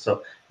and everything.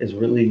 So it's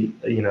really,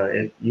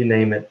 you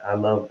name it. I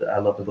love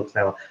the books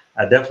now.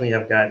 I definitely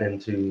have gotten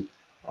into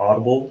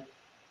Audible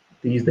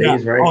these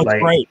days, right? Oh, it's Like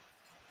great.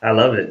 I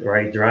love it,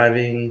 right?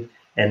 Driving,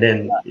 and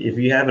then if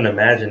you have an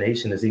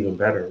imagination, it's even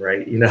better,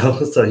 right?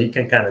 So you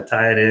can kind of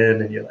tie it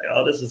in, and you're like,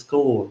 oh, this is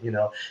cool.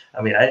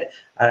 I mean, I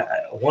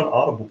one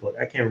Audible book,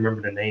 I can't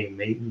remember the name,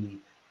 made me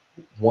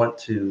want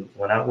to,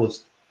 when I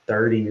was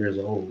 30 years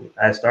old,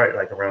 I started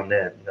like around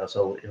then,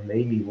 so it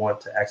made me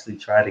want to actually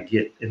try to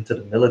get into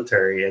the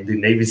military and do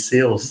Navy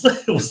SEALs.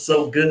 It was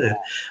so good.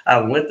 I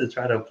went to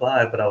try to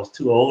apply, but I was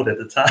too old at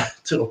the time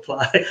to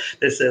apply.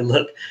 They said,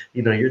 look,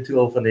 you're too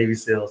old for Navy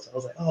SEALs. So I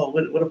was like, oh,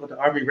 what about the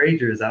Army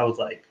Rangers? I was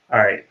like, all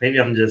right, maybe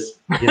I'm just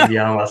getting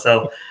beyond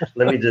myself.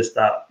 Let me just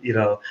stop,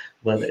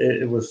 but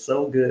it was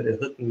so good. It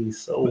hooked me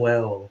so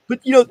well. But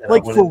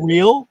like for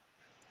real,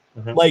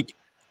 like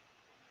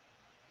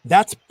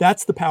that's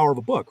the power of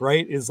a book,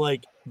 right? Is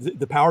like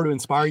the power to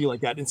inspire you like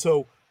that. And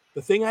so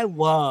the thing I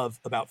love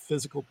about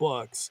physical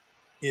books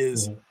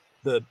is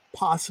the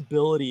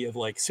possibility of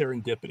like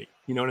serendipity.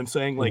 You know what I'm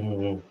saying?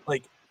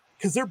 Like,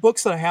 because there are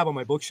books that I have on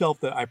my bookshelf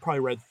that I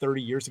probably read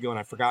 30 years ago and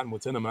I've forgotten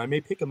what's in them. And I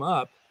may pick them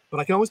up, but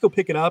I can always go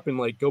pick it up and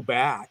like go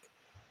back,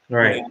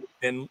 right?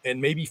 And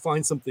maybe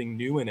find something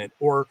new in it.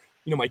 Or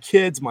my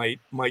kids might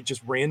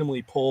just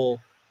randomly pull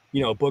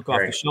a book off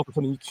the shelf or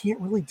something. You can't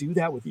really do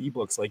that with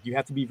ebooks. Like you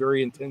have to be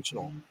very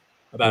intentional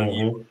about an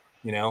ebook,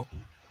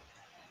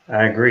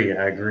 I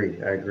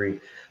agree.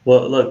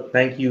 Well, look,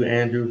 thank you,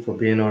 Andrew, for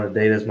being on the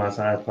Data is My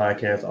Science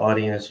podcast.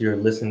 Audience, you're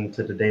listening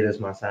to the Data is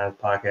My Science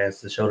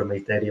podcast, the show that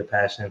makes data a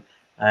passion.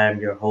 I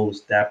am your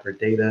host, Dapper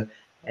Data.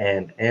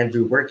 And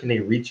Andrew, where can they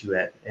reach you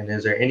at? And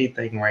is there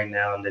anything right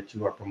now that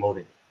you are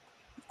promoting?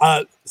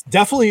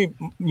 Definitely,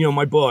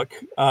 my book,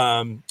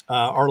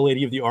 Our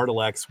Lady of the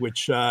Artilects,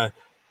 which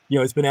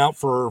it's been out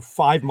for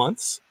 5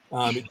 months.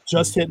 It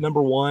just hit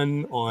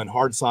 #1 on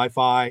hard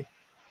sci-fi,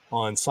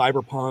 on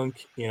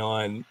cyberpunk,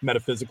 on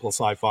metaphysical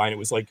sci-fi, and it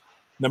was like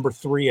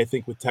 #3, I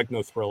think, with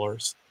techno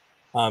thrillers.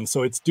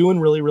 So it's doing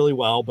really, really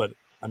well. But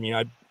I mean,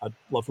 I'd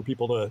love for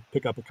people to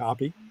pick up a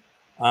copy.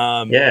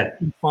 Yeah,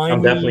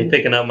 I'm definitely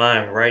picking up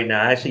mine right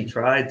now. I actually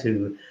tried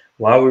to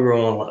while we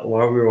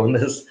were on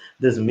this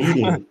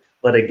meeting,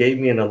 but it gave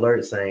me an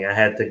alert saying I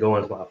had to go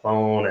into my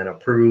phone and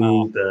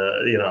approve so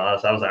I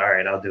was like, all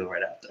right, I'll do it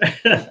right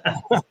after.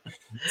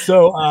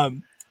 So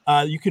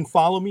you can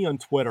follow me on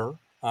Twitter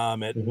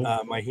at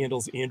Mhm. my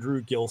handle's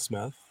Andrew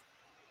Gillsmith.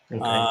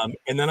 Okay.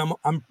 And then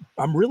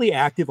I'm really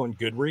active on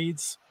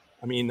Goodreads.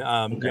 I mean,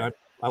 Okay.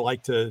 I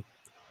like to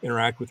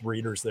interact with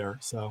readers there.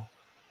 So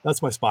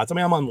that's my spots. I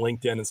mean, I'm on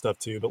LinkedIn and stuff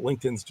too, but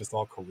LinkedIn's just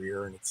all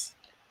career and it's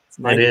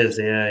It 90% is.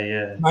 Yeah. Yeah.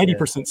 Yeah.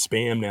 90%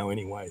 spam now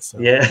anyway. So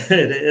Yeah.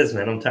 It is,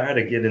 man. I'm tired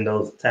of getting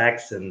those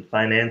tax and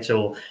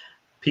financial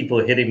people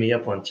hitting me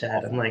up on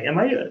chat. I'm like, am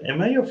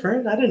I your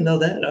friend? I didn't know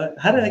that.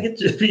 How did I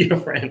get you to be your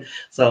friend?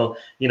 So,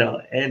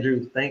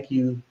 Andrew, thank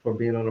you for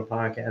being on the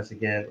podcast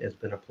again. It's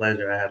been a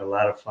pleasure. I had a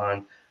lot of fun.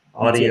 you too.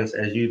 Audience,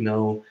 as you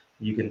know,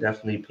 you can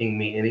definitely ping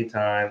me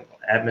anytime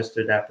at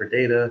Mr. Dapper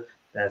Data.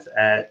 That's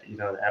at, the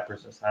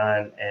 @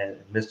 sign and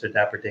Mr.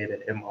 Dapper Data,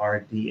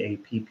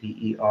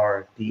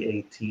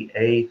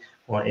 MrDapperData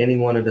on any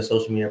one of the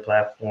social media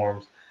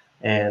platforms.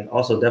 And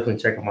also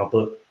definitely check out my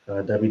book,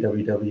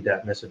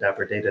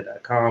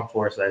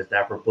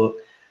 www.mrdapperdata.com/Dapper book.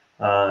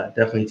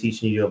 Definitely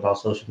teaching you about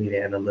social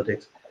media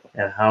analytics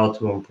and how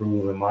to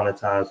improve and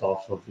monetize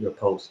off of your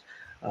posts.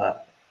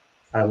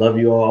 I love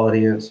you all,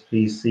 audience.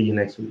 Peace. See you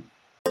next week.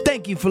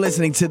 Thank you for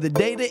listening to the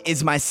Data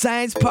is My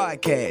Science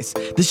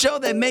podcast, the show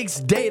that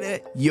makes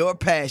data your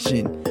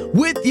passion,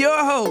 with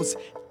your host,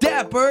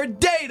 Dapper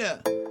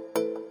Data.